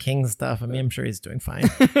him on the king stuff. I mean, I'm sure he's doing fine.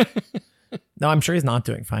 No, I'm sure he's not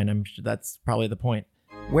doing fine. I'm sure that's probably the point.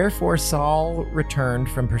 Wherefore Saul returned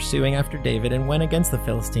from pursuing after David and went against the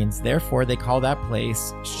Philistines. Therefore they call that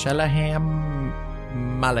place Shelaham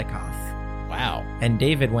Malakoth. Wow. And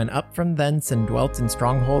David went up from thence and dwelt in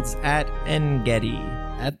strongholds at En-Gedi.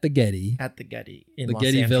 At the Getty. In the Los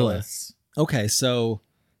Getty Angeles. Villa. Okay, so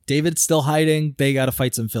David's still hiding. They got to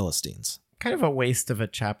fight some Philistines. Kind of a waste of a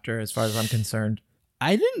chapter as far as I'm concerned.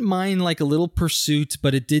 I didn't mind a little pursuit,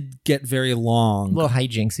 but it did get very long. A little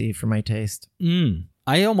hijinksy for my taste.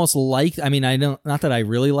 I almost liked, not that I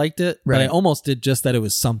really liked it, right. But I almost did just that it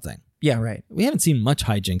was something. Yeah, right. We haven't seen much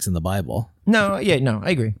hijinks in the Bible. No, I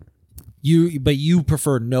agree. But you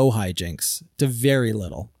prefer no hijinks to very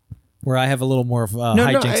little, where I have a little more of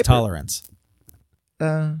hijinks tolerance.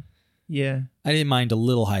 Yeah. I didn't mind a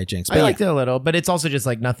little hijinks. I liked it a little, but it's also just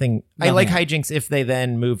nothing. I like hijinks if they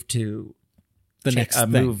then move to the next thing.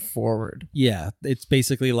 Move forward. Yeah, it's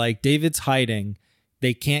basically like David's hiding.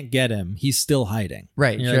 They can't get him. He's still hiding.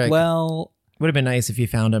 Right. And you're well... Would have been nice if you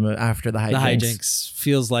found him after the hijinks. The hijinks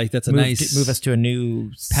feels like that's a nice... Move us to a new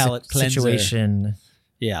palate situation.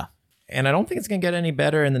 Yeah. And I don't think it's going to get any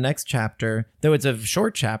better in the next chapter, though it's a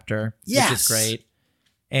short chapter, which is great.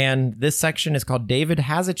 And this section is called David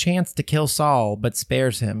has a chance to kill Saul, but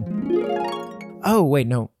spares him. Oh, wait,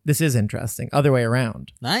 no. This is interesting. Other way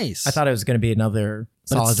around. Nice. I thought it was going to be another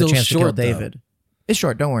Saul has a chance to kill David. It's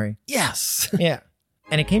short, don't worry. Yes. Yeah.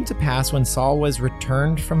 And it came to pass when Saul was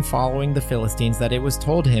returned from following the Philistines that it was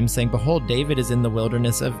told him, saying, Behold, David is in the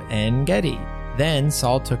wilderness of En-Gedi. Then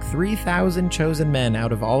Saul took 3,000 chosen men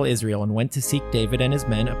out of all Israel and went to seek David and his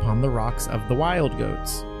men upon the rocks of the wild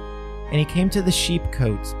goats. And he came to the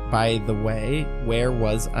sheepcotes by the way where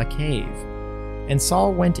was a cave. And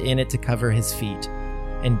Saul went in it to cover his feet.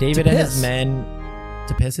 And David and his men...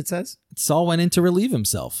 To piss, it says? Saul went in to relieve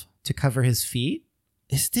himself. To cover his feet?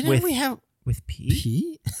 Didn't we have... With pee?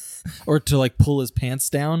 Pee? Or to pull his pants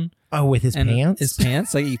down? Oh, with his pants? His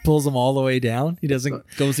pants? He pulls them all the way down? He doesn't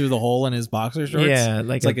go through the hole in his boxer shorts? Yeah,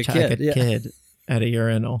 like a kid at a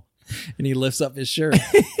urinal. And he lifts up his shirt.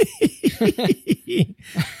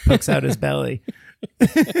 Pokes out his belly.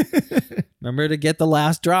 Remember to get the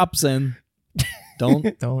last drops in.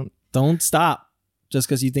 Don't stop just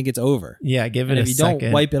because you think it's over. Yeah, give it a second. If you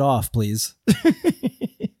don't, wipe it off, please.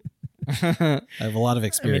 I have a lot of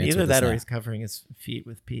experience. Either that or he's covering his feet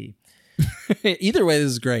with pee. Either way,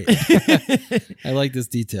 this is great. I like this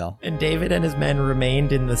detail. And David and his men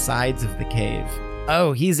remained in the sides of the cave.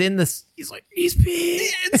 Oh, he's peeing.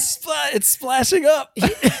 It's splashing up.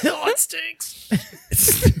 Oh, it stinks.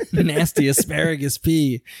 It's nasty asparagus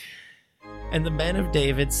pee. And the men of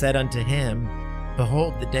David said unto him,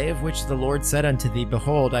 Behold, the day of which the Lord said unto thee,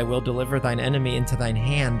 Behold, I will deliver thine enemy into thine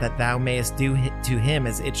hand, that thou mayest do to him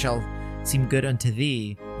as it shall seem good unto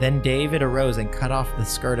thee. Then David arose and cut off the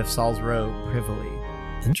skirt of Saul's robe privily.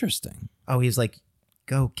 Interesting. Oh, he's like,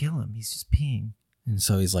 go kill him. He's just peeing. And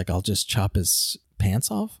so he's like, I'll just chop his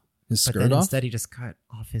pants off? His skirt but then off? Instead, he just cut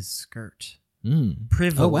off his skirt.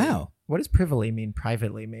 Privily. Oh, wow. What does privily mean?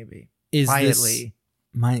 Privately, maybe. Is quietly.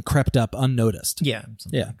 Mine crept up unnoticed. Yeah.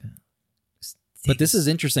 Yeah. Like that. But this is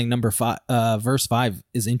interesting. Verse 5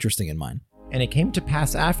 is interesting in mine. And it came to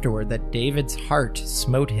pass afterward that David's heart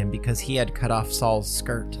smote him because he had cut off Saul's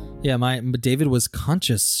skirt. Yeah, but David was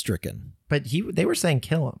conscience stricken. But they were saying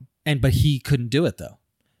kill him. But he couldn't do it though.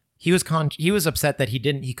 He was upset that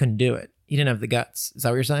he couldn't do it. He didn't have the guts. Is that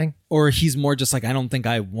what you're saying? Or he's more just like, I don't think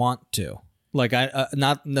I want to.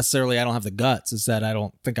 Not necessarily I don't have the guts. It's that I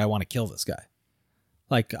don't think I want to kill this guy.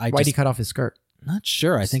 Why'd he cut off his skirt? Not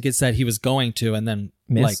sure. I think it's that he was going to and then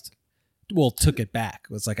missed. Took it back.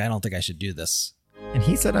 It was like, I don't think I should do this. And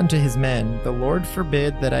he said unto his men, The Lord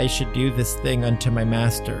forbid that I should do this thing unto my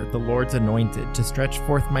master, the Lord's anointed, to stretch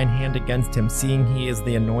forth mine hand against him, seeing he is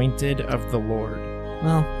the anointed of the Lord.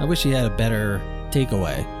 Well, I wish he had a better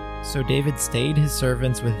takeaway. So David stayed his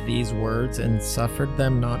servants with these words and suffered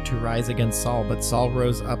them not to rise against Saul. But Saul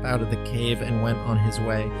rose up out of the cave and went on his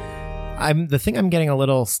way. The thing I'm getting a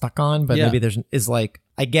little stuck on, but maybe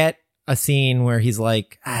I get a scene where he's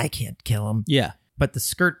like, I can't kill him. Yeah. But the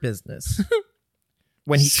skirt business,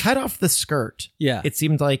 when he cut off the skirt, it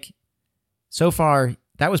seemed like so far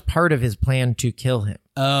that was part of his plan to kill him.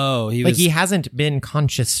 Oh, he hasn't been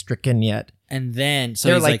conscious stricken yet. And then so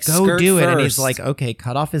they're he's like, go do it. First. And he's like, okay,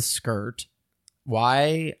 cut off his skirt.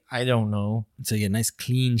 Why? I don't know. So you get a nice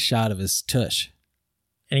clean shot of his tush.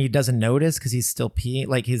 And he doesn't notice because he's still peeing.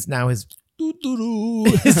 Like his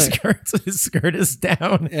skirt is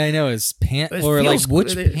down. I know his pant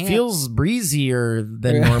which it pant? feels breezier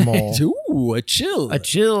than normal. Ooh, a chill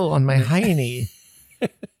On my hiney.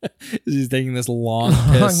 He's taking this long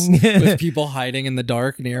piss with people hiding in the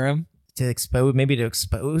dark near him. To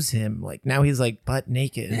expose him. Like now he's like butt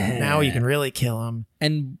naked. Now you can really kill him.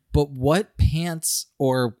 But what pants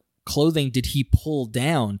or clothing did he pull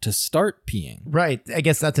down to start peeing? Right. I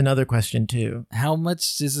guess that's another question too. How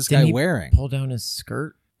much is this guy wearing? Pull down his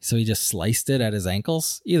skirt. So he just sliced it at his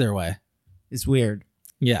ankles? Either way. It's weird.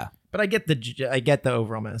 Yeah. But I get the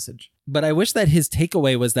overall message. But I wish that his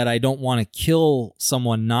takeaway was that I don't want to kill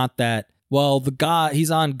someone, not that, well,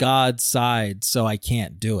 he's on God's side, so I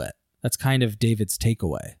can't do it. That's kind of David's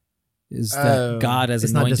takeaway. Is that God has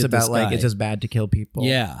anointed this guy. It's not just about it's just bad to kill people.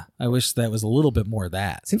 Yeah. I wish that was a little bit more of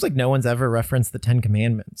that. Seems like no one's ever referenced the 10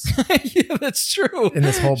 Commandments. Yeah, that's true. In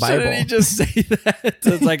this whole Bible. Shouldn't he just say that?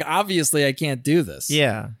 It's like, obviously I can't do this.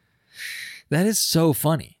 Yeah. That is so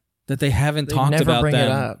funny that they haven't talked about bring them.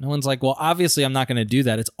 It up. No one's like, well, obviously I'm not going to do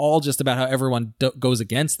that. It's all just about how everyone goes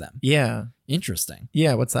against them. Yeah. Interesting.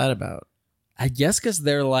 Yeah. What's that about? I guess because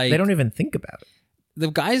they're like... They don't even think about it.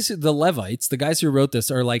 The Levites, the guys who wrote this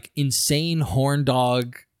are like insane horn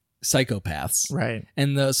dog psychopaths. Right.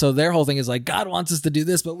 And so their whole thing is like, God wants us to do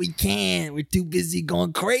this, but we can't. We're too busy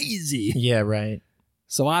going crazy. Yeah, right.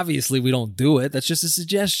 So obviously we don't do it. That's just a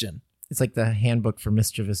suggestion. It's like the handbook for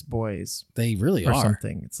mischievous boys. They really or are.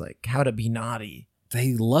 Something. It's like how to be naughty.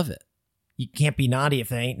 They love it. You can't be naughty if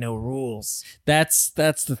there ain't no rules. That's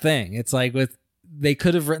the thing. It's like they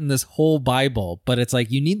could have written this whole Bible, but it's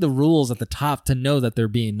like you need the rules at the top to know that they're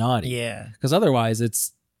being naughty. Yeah. Because otherwise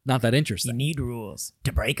it's not that interesting. You need rules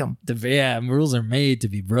to break them. Yeah, rules are made to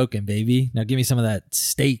be broken, baby. Now give me some of that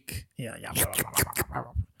steak. Yeah.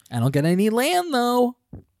 I don't get any land, though.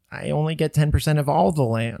 I only get 10% of all the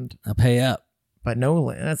land. I'll pay up. But no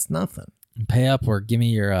land, that's nothing. Pay up or give me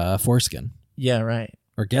your foreskin. Yeah, right.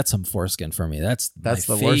 Or get some foreskin for me. That's my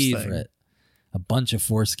the worst favorite. thing. A bunch of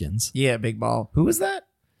foreskins. Yeah, big ball. Who was that?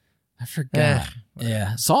 I forgot.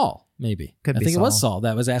 Yeah, Saul, maybe. Could be I think Saul. It was Saul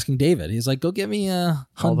that was asking David. He's like, go get me a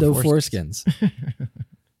hundo foreskins.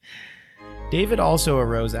 David also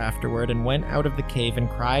arose afterward and went out of the cave and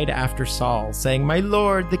cried after Saul, saying, "My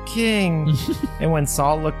lord, the king." And when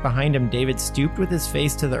Saul looked behind him, David stooped with his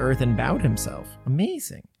face to the earth and bowed himself.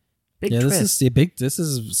 Amazing. Big twist. This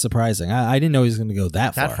is surprising. I didn't know he was going to go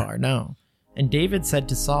that far. That far, no. And David said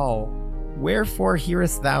to Saul, "Wherefore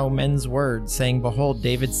hearest thou men's words, saying, Behold,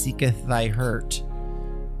 David seeketh thy hurt?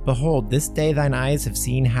 Behold, this day thine eyes have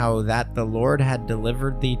seen how that the Lord had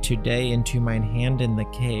delivered thee today into mine hand in the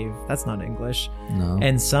cave." That's not English. No.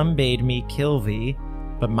 "And some bade me kill thee,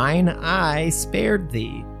 but mine eye spared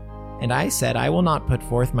thee. And I said, I will not put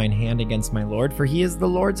forth mine hand against my Lord, for he is the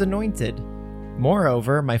Lord's anointed.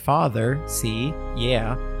 Moreover, my father, see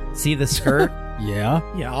the skirt,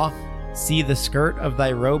 see the skirt of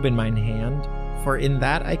thy robe in mine hand. For in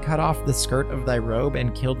that I cut off the skirt of thy robe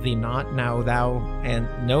and killed thee not. Now thou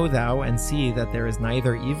know thou and see that there is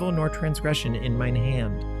neither evil nor transgression in mine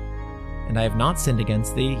hand. And I have not sinned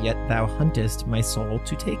against thee, yet thou huntest my soul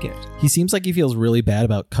to take it." He seems like he feels really bad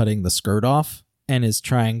about cutting the skirt off and is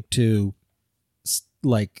trying to,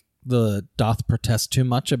 doth protest too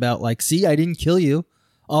much about, see, I didn't kill you.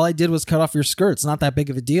 All I did was cut off your skirt. It's not that big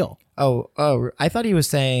of a deal. Oh, I thought he was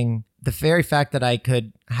saying the very fact that I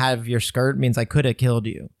could have your skirt means I could have killed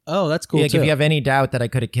you. Oh, that's cool, too. If you have any doubt that I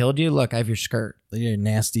could have killed you, look, I have your skirt. Your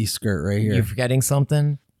nasty skirt right here. You're forgetting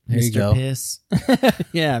something? There Mr. you go. Piss.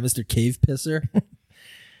 Yeah, Mr. Cave Pisser.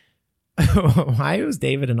 Why was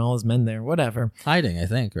David and all his men there? Whatever. Hiding, I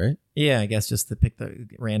think, right? Yeah, I guess just to pick the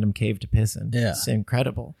random cave to piss in. Yeah. It's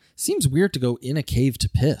incredible. Seems weird to go in a cave to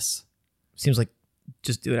piss. Seems like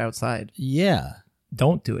just do it outside. Yeah.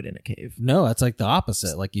 Don't do it in a cave. No, that's like the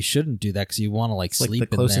opposite. Like you shouldn't do that because you want to sleep in there. Like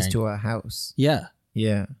the closest to a house. Yeah.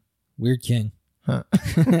 Yeah. Weird king. Huh.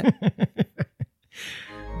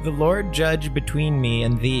 "The Lord judge between me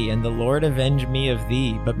and thee, and the Lord avenge me of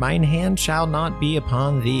thee, but mine hand shall not be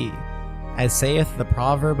upon thee. As saith the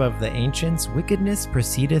proverb of the ancients, wickedness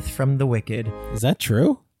proceedeth from the wicked." Is that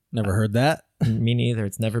true? Never heard that. Me neither.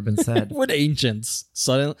 It's never been said. What ancients?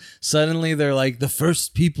 Suddenly they're like the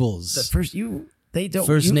first peoples. The first you. They don't.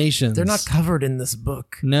 First Nations. They're not covered in this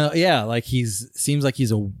book. No, yeah, like seems like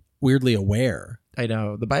he's weirdly aware. I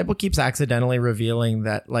know. The Bible keeps accidentally revealing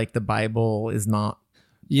that like the Bible is not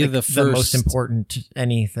the most important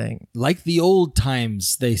anything. Like the old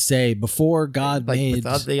times, they say, before God made.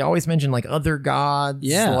 They always mention like other gods,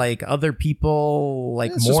 like other people,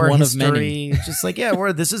 like it's more just one history. of many. Just like,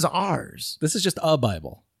 this is ours. This is just a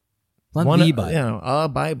Bible. Not the Bible. A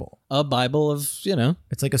Bible. A Bible of,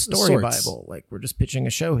 It's like a story Bible. Like we're just pitching a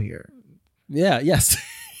show here. Yeah, yes.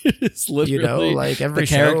 It's literally like every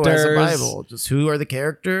show has a Bible. Just who are the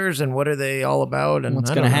characters and what are they all about and what's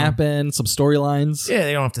going to happen, some storylines. Yeah,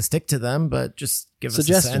 they don't have to stick to them, but just give us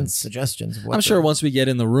suggestions. Of what I'm sure once we get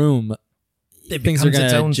in the room, things are going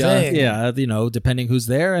to adjust. Yeah, depending who's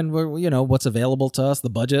there and what's available to us, the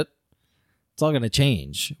budget, it's all going to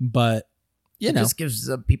change. But it just gives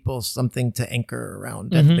people something to anchor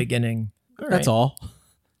around at the beginning. That's all.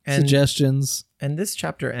 And suggestions. And this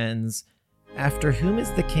chapter ends. After whom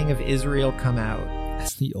is the king of Israel come out?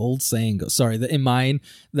 As the old saying goes. Sorry, in mine,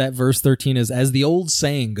 that verse 13 is, as the old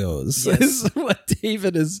saying goes. Yes. This is what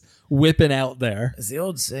David is whipping out there. As the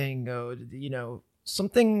old saying goes,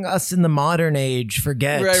 something us in the modern age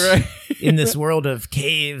forget right. in this world of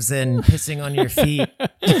caves and pissing on your feet.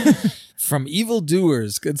 From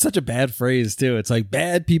evildoers. It's such a bad phrase, too. It's like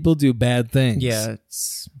bad people do bad things. Yeah.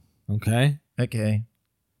 It's okay.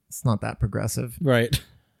 It's not that progressive. Right.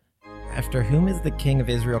 After whom is the king of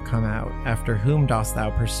Israel come out? After whom dost thou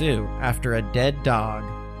pursue? After a dead dog,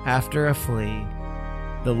 after a flea.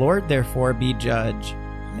 The Lord therefore be judge,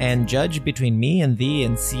 and judge between me and thee,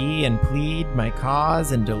 and see and plead my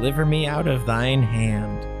cause, and deliver me out of thine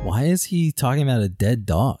hand. Why is he talking about a dead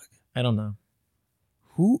dog? I don't know.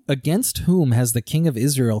 Who against whom has the king of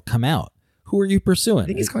Israel come out? Who are you pursuing? I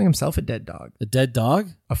think he's calling himself a dead dog. A dead dog?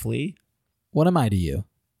 A flea? What am I to you?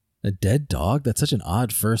 A dead dog? That's such an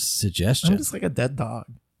odd first suggestion. I'm just like a dead dog.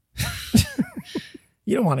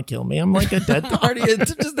 You don't want to kill me. I'm like a dead dog.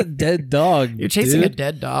 It's just a dead dog. You're chasing a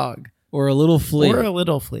dead dog. Or a little flea.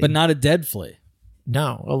 But not a dead flea.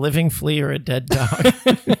 No, a living flea or a dead dog.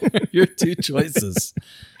 Your two choices.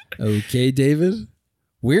 Okay, David.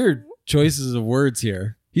 Weird choices of words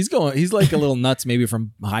here. He's like a little nuts maybe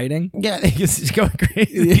from hiding. Yeah, he's going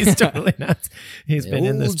crazy. He's totally nuts. He's been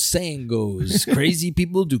in this. Old saying goes, crazy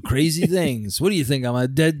people do crazy things. What do you think? I'm a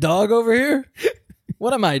dead dog over here?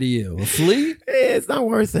 What am I to you? A flea? Hey, it's not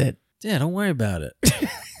worth it. Yeah, don't worry about it.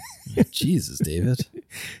 Jesus, David.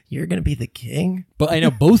 You're going to be the king? But I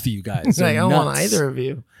know both of you guys are I don't nuts. want either of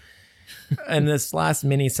you. And this last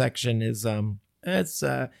mini section is it's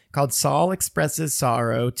called Saul Expresses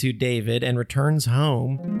Sorrow to David and Returns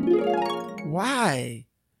Home. Why?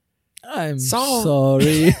 I'm Saul.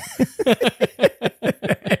 Sorry.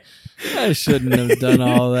 I shouldn't have done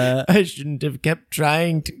all that. I shouldn't have kept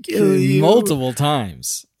trying to kill you. Multiple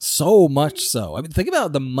times. So much so. I mean, think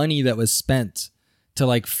about the money that was spent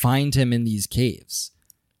to find him in these caves.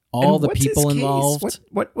 All the people involved.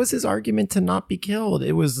 What was his argument to not be killed?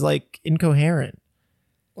 It was incoherent.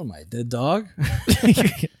 What am I, dead dog?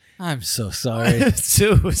 I'm so sorry. I'm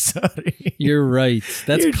so sorry. You're right.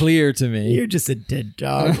 That's clear to me. You're just a dead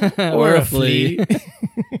dog or a flea.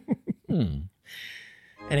 And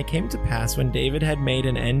it came to pass when David had made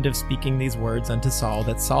an end of speaking these words unto Saul,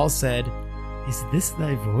 that Saul said, Is this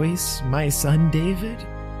thy voice, my son David?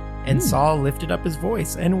 And Saul lifted up his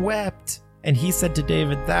voice and wept. And he said to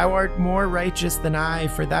David, Thou art more righteous than I,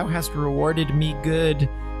 for thou hast rewarded me good,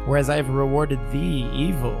 whereas I have rewarded thee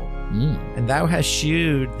evil. And thou hast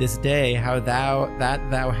shewed this day how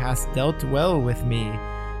thou hast dealt well with me,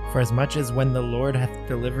 for as much as when the Lord hath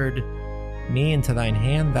delivered me into thine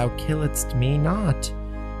hand, thou killedst me not.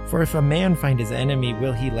 For if a man find his enemy,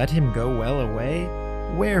 will he let him go well away?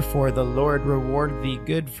 Wherefore the Lord reward thee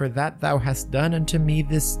good for that thou hast done unto me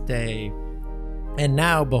this day. And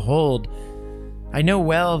now, behold, I know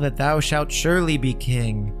well that thou shalt surely be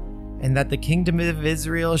king, and that the kingdom of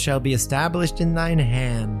Israel shall be established in thine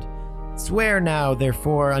hand. Swear now,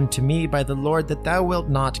 therefore, unto me by the Lord that thou wilt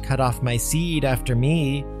not cut off my seed after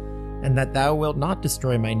me, and that thou wilt not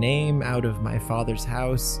destroy my name out of my father's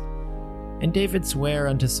house. And David sware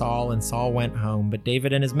unto Saul, and Saul went home, but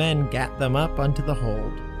David and his men gat them up unto the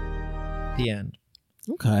hold. The end.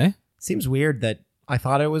 Okay. Seems weird that I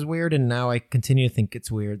thought it was weird, and now I continue to think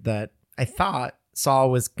it's weird that I thought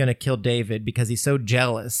Saul was going to kill David because he's so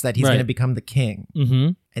jealous that he's going to become the king. Mm-hmm.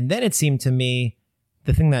 And then it seemed to me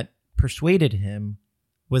the thing that persuaded him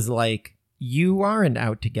was you aren't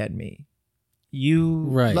out to get me. You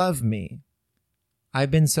love me. I've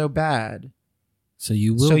been so bad. So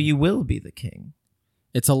you will be the king.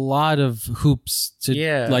 It's a lot of hoops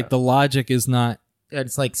to like the logic is not.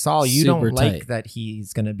 It's like, Saul, you super don't like tight. that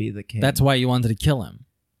he's going to be the king. That's why you wanted to kill him.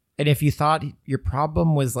 And if you thought your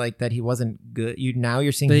problem was like that he wasn't good,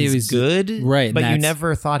 you're saying That he he's was- good, right, But you that's-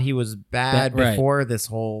 never thought he was bad right. before this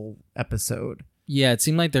whole episode. Yeah, it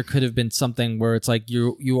seemed like there could have been something where it's like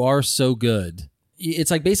you are so good.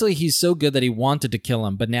 It's like basically he's so good that he wanted to kill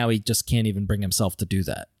him, but now he just can't even bring himself to do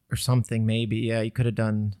that. Or something, maybe. Yeah, you could have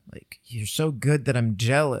done like, you're so good that I'm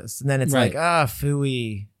jealous. And then it's Right. like,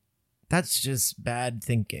 phooey. That's just bad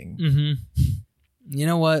thinking. Mm-hmm. You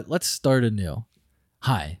know what? Let's start anew.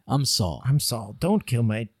 Hi, I'm Saul. I'm Saul. Don't kill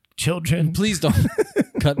my children. Please don't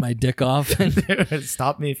cut my dick off.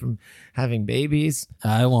 Stop me from having babies.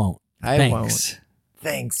 I won't. I Thanks. won't.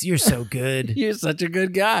 Thanks. You're so good. You're such a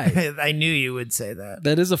good guy. I knew you would say that.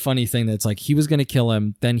 That is a funny thing. That's like he was going to kill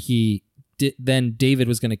him. Then David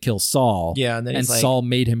was going to kill Saul. Yeah, and then he's like, Saul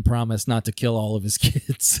made him promise not to kill all of his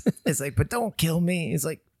kids. it's like, but don't kill me. He's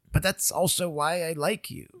like, but that's also why I like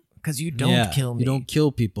you. Because you don't kill me. You don't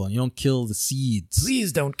kill people and you don't kill the seeds.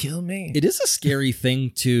 Please don't kill me. It is a scary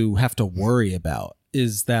thing to have to worry about.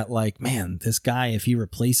 Is that like, man, this guy, if he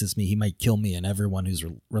replaces me, he might kill me and everyone who's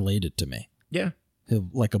related to me. Yeah. He'll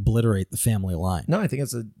like obliterate the family line. No, I think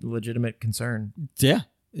it's a legitimate concern. Yeah.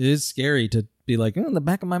 It is scary to be like, in the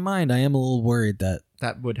back of my mind, I am a little worried that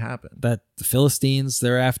would happen. that the Philistines,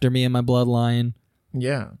 they're after me and my bloodline.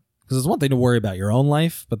 Yeah. Because it's one thing to worry about your own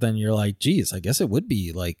life, but then you're like, geez, I guess it would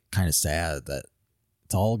be like kind of sad that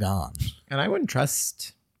it's all gone. And I wouldn't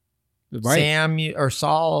trust Right. Sam or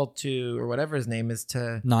Saul or whatever his name is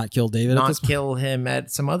to Not kill David at not this point. kill him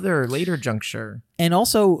at some other later juncture. And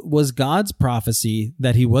also, was God's prophecy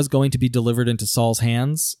that he was going to be delivered into Saul's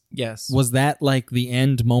hands? Yes. Was that like the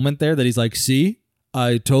end moment there that he's like, see,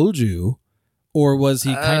 I told you? Or was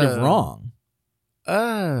he kind of wrong?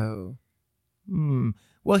 Oh.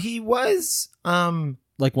 Well, he was,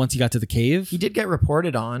 Like once he got to the cave? he did get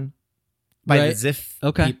reported on by Right. the Ziph,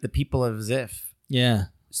 Okay. the people of Ziph. Yeah.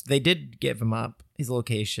 So they did give him up, his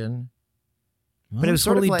location. Well, But it was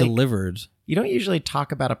sort of totally like- delivered. You don't usually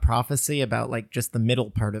talk about a prophecy about like just the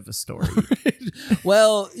middle part of a story.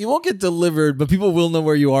 Well, you won't get delivered, but people will know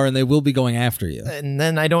where you are and they will be going after you. And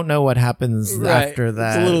then I don't know what happens after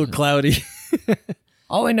that. It's a little cloudy.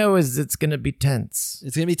 All I know is it's going to be tense.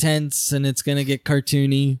 It's going to be tense and it's going to get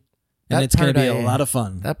cartoony and That it's going to part be a lot of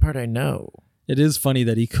fun. That part I know. It is funny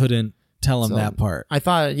that he couldn't tell him So, that part. I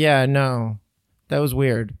thought, no, that was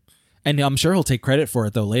weird. And I'm sure he'll take credit for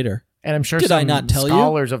it though later. And I'm sure Did some I not tell you?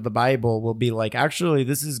 scholars of the Bible will be like, actually,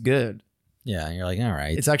 this is good. Yeah, and you're like, all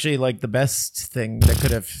right. It's actually like the best thing that could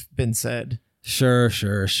have been said. Sure.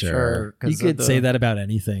 Sure, You 'cause could of say the- that about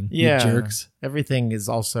anything. Yeah. You jerks. Everything is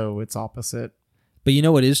also its opposite. But you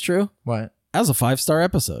know what is true? What? That was a 5-star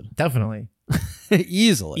episode. Definitely.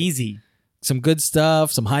 Easily. Easy. Some good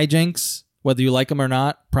stuff, some hijinks, whether you like them or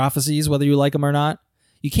not. Prophecies, whether you like them or not.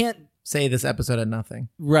 You can't. Say this episode had nothing.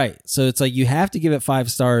 Right. So it's like you have to give it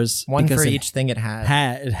 5 stars. One because for it each thing it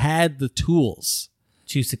had It had the tools.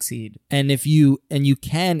 to succeed. And if you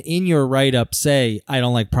can in your write-up say, I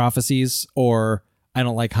don't like prophecies or I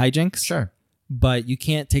don't like hijinks. Sure. But you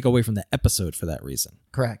can't take away from the episode for that reason.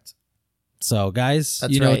 Correct. So guys,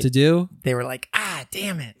 That's you know what right. to do. They were like,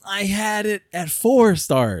 damn it. I had it at 4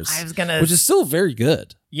 stars. I was going to. which is still very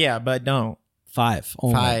good. Yeah, but no. 5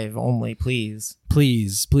 only. 5 only, please.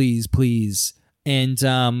 Please. And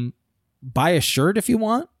buy a shirt if you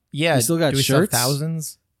want. Yeah. You still got do we still have shirts?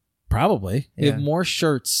 thousands? Probably. We Yeah. have more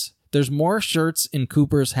shirts. There's more shirts in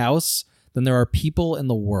Cooper's house than there are people in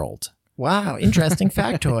the world. Wow. Interesting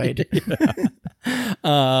factoid.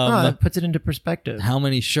 That puts it into perspective. How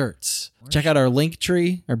many shirts? Check out our link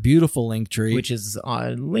tree, our beautiful link tree. Which is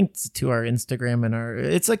linked to our Instagram and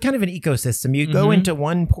it's like kind of an ecosystem. You go into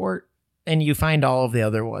one port and you find all of the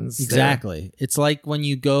other ones. Exactly. It's like when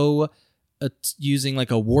you go using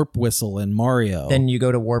like a warp whistle in Mario. Then you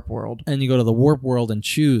go to Warp World. And you go to the warp world and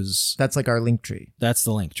choose. That's like our link tree. That's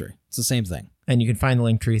the link tree. It's the same thing. And you can find the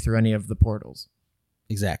link tree through any of the portals.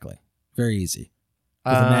 Exactly. Very easy.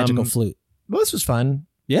 With a magical flute. Well, this was fun.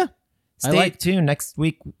 Yeah. Stay tuned. Next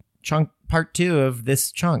week, part 2 of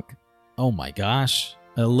this chunk Oh my gosh.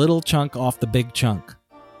 A little chunk off the big chunk.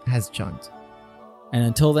 has chunked. And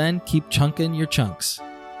until then, keep chunking your chunks.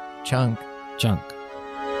 Chunk. Chunk.